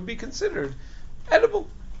what would be considered edible.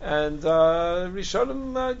 And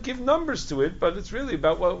Rishonim give numbers to it, but it's really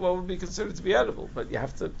about what would be considered to be edible. But you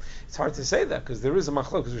have to. It's hard to say that because there is a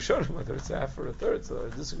machlok because Rishonim whether it's a half or a third, so they're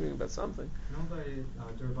disagreeing about something. By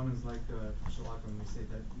Durabanans like Shalachim, we say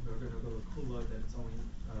that we're going to go with kula that it's only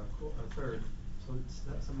a third. So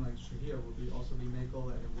something like Shehiyah would also be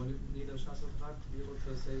mekel, and would it need a shas chak to be able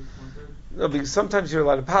to say 1/3? No, because sometimes you're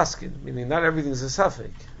allowed to paskin, meaning not everything is a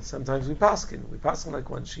suffix. Sometimes we paskin like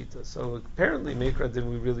one shita. So apparently, Meikra didn't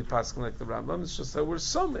we really paskin like the Rambam? It's just that we're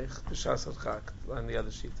somech b'shas chak on the other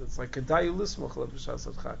shita. It's like kedayu lismoch b'shas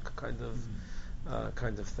chak kind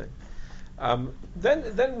of thing.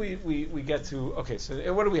 Then we get to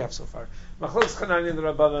so what do we have so far? Machlokes Chananya and the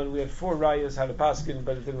Rabbanan. We had 4 rayas how to paskin,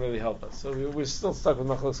 but it didn't really help us. So we're still stuck with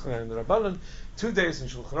Machlokes Chananya and the Rabbanan. 2 days in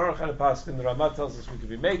Shulchan Aruch how to paskin. The Ramah tells us we could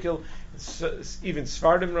be mekel. Even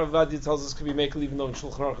Svardim Ravadi tells us could be mekel, even though in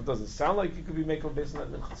Shulchan Aruch it doesn't sound like it could be mekel based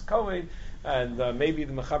on that Minchas Kohen. And maybe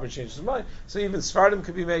the Mechaber changed his mind. So even Svardim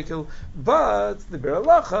could be mekel. But the Bir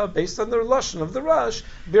Halacha, based on the Lashon of the Rush,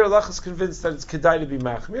 Bir Halacha is convinced that it's kedai to be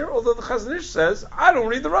machmir, although the Chazon Ish says, I don't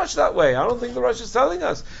read the Rush that way. I don't think the Rush is telling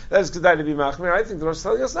us that it's kedai to be machmir. I think the Rush is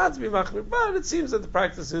telling us not to be machmir. But it seems that the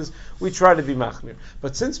practice is we try to be machmir.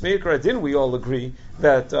 But since Mikra Adin, we all agree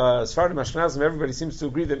that Svardim Ashkenazim, everybody seems to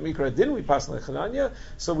agree that Mikra Adin we pass like Chananya,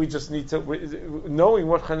 so we just need to, knowing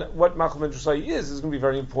what machal ben shusay is going to be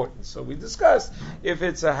very important. So we discussed if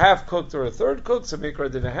it's a half cooked or a third cooked, so Mikra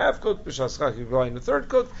Adin a half cooked, b'shas chak you go in a third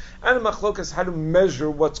cooked, and a machlokas how to measure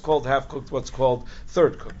what's called half cooked, what's called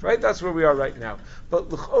third cooked. Right? That's where we are right now. But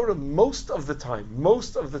l'chora, most of the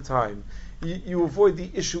time, you avoid the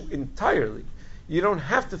issue entirely. You don't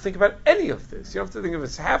have to think about any of this. You don't have to think if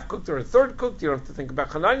it's half cooked or a third cooked. You don't have to think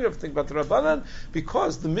about Hanan. You don't have to think about the Rabbanan,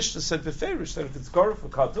 because the Mishnah said beferish that if it's garuf or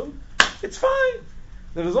katum, it's fine.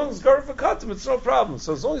 Then as long as it's garuf v'katum, it's no problem.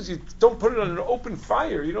 So as long as you don't put it on an open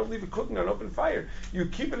fire, you don't leave it cooking on an open fire, you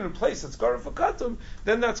keep it in a place that's garuf v'katum,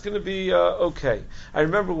 then that's going to be okay. I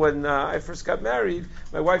remember when I first got married,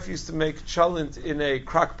 my wife used to make cholent in a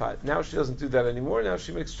crock pot. Now she doesn't do that anymore. Now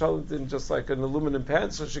she makes cholent in just like an aluminum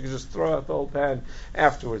pan, so she can just throw out the whole pan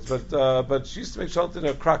afterwards. But she used to make cholent in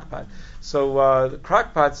a crock pot. So the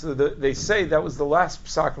crock pots, they say that was the last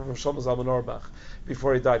psak of Rosh Shlomo Zalman Auerbach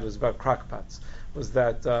before he died. It was about crock pots. Was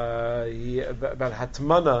that about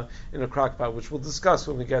hatmana in a crock pot, which we'll discuss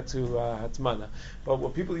when we get to hatmana. But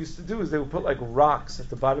what people used to do is they would put like rocks at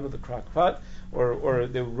the bottom of the crock pot, or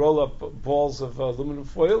they would roll up balls of aluminum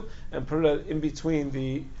foil and put it in between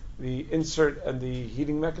the insert and the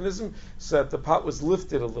heating mechanism, so that the pot was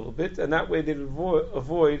lifted a little bit, and that way they'd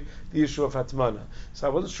avoid the issue of hatmana. So I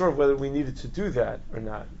wasn't sure whether we needed to do that or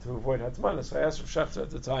not to avoid hatmana. So I asked Rav Schachter at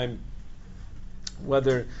the time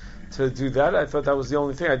whether to do that. I thought that was the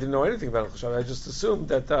only thing. I didn't know anything about Hilchos Shabbos. I just assumed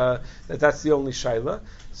that that's the only shaila.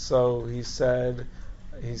 So he said,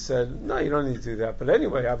 no, you don't need to do that. But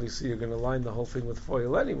anyway, obviously you're going to line the whole thing with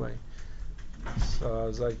foil anyway. So I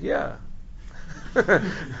was like, yeah.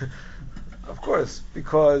 Of course,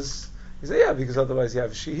 because he said, yeah, because otherwise you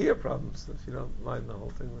have Shehiyah problems if you don't line the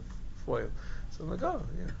whole thing with foil. So I'm like, oh,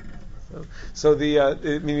 yeah. So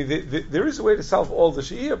there is a way to solve all the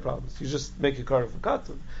Shehiyah problems. You just make a garuf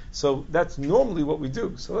v'katum. So that's normally what we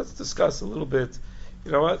do. So let's discuss a little bit.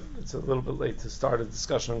 You know what? It's a little bit late to start a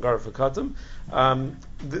discussion on garuf v'katum.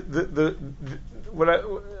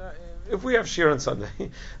 If we have shiur on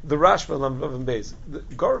Sunday, the Rashba Lam Beis, the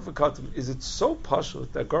garuf v'katum, is it so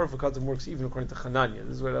pashut that garuf v'katum works even according to Chananya?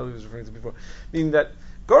 This is what Eli was referring to before. Meaning that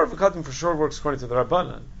garuf v'katum for sure works according to the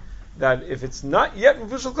Rabbanan. That if it's not yet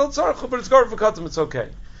Mevishal Kol Tzarchu, but it's garuf v'katum, it's okay.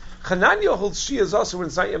 Chananya holds Shehiyah is also when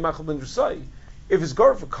it's not yet Machal Ben Drusai. If it's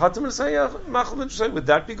garuf v'katum and it's not yet Machal Ben Drusai, would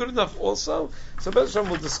that be good enough also? So Bez Hashem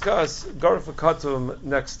will discuss garuf v'katum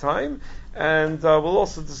next time, and we'll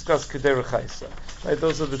also discuss Kedei Rechaisa. Right,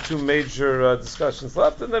 those are the two major discussions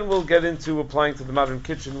left, and then we'll get into applying to the modern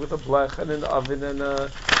kitchen with a blech and an oven and a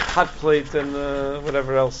hot plate and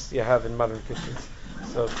whatever else you have in modern kitchens.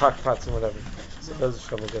 So crock pots and whatever. So Bez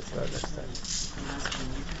Hashem will get to that next time.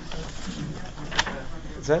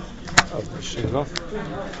 Is that? Oh, shit, enough.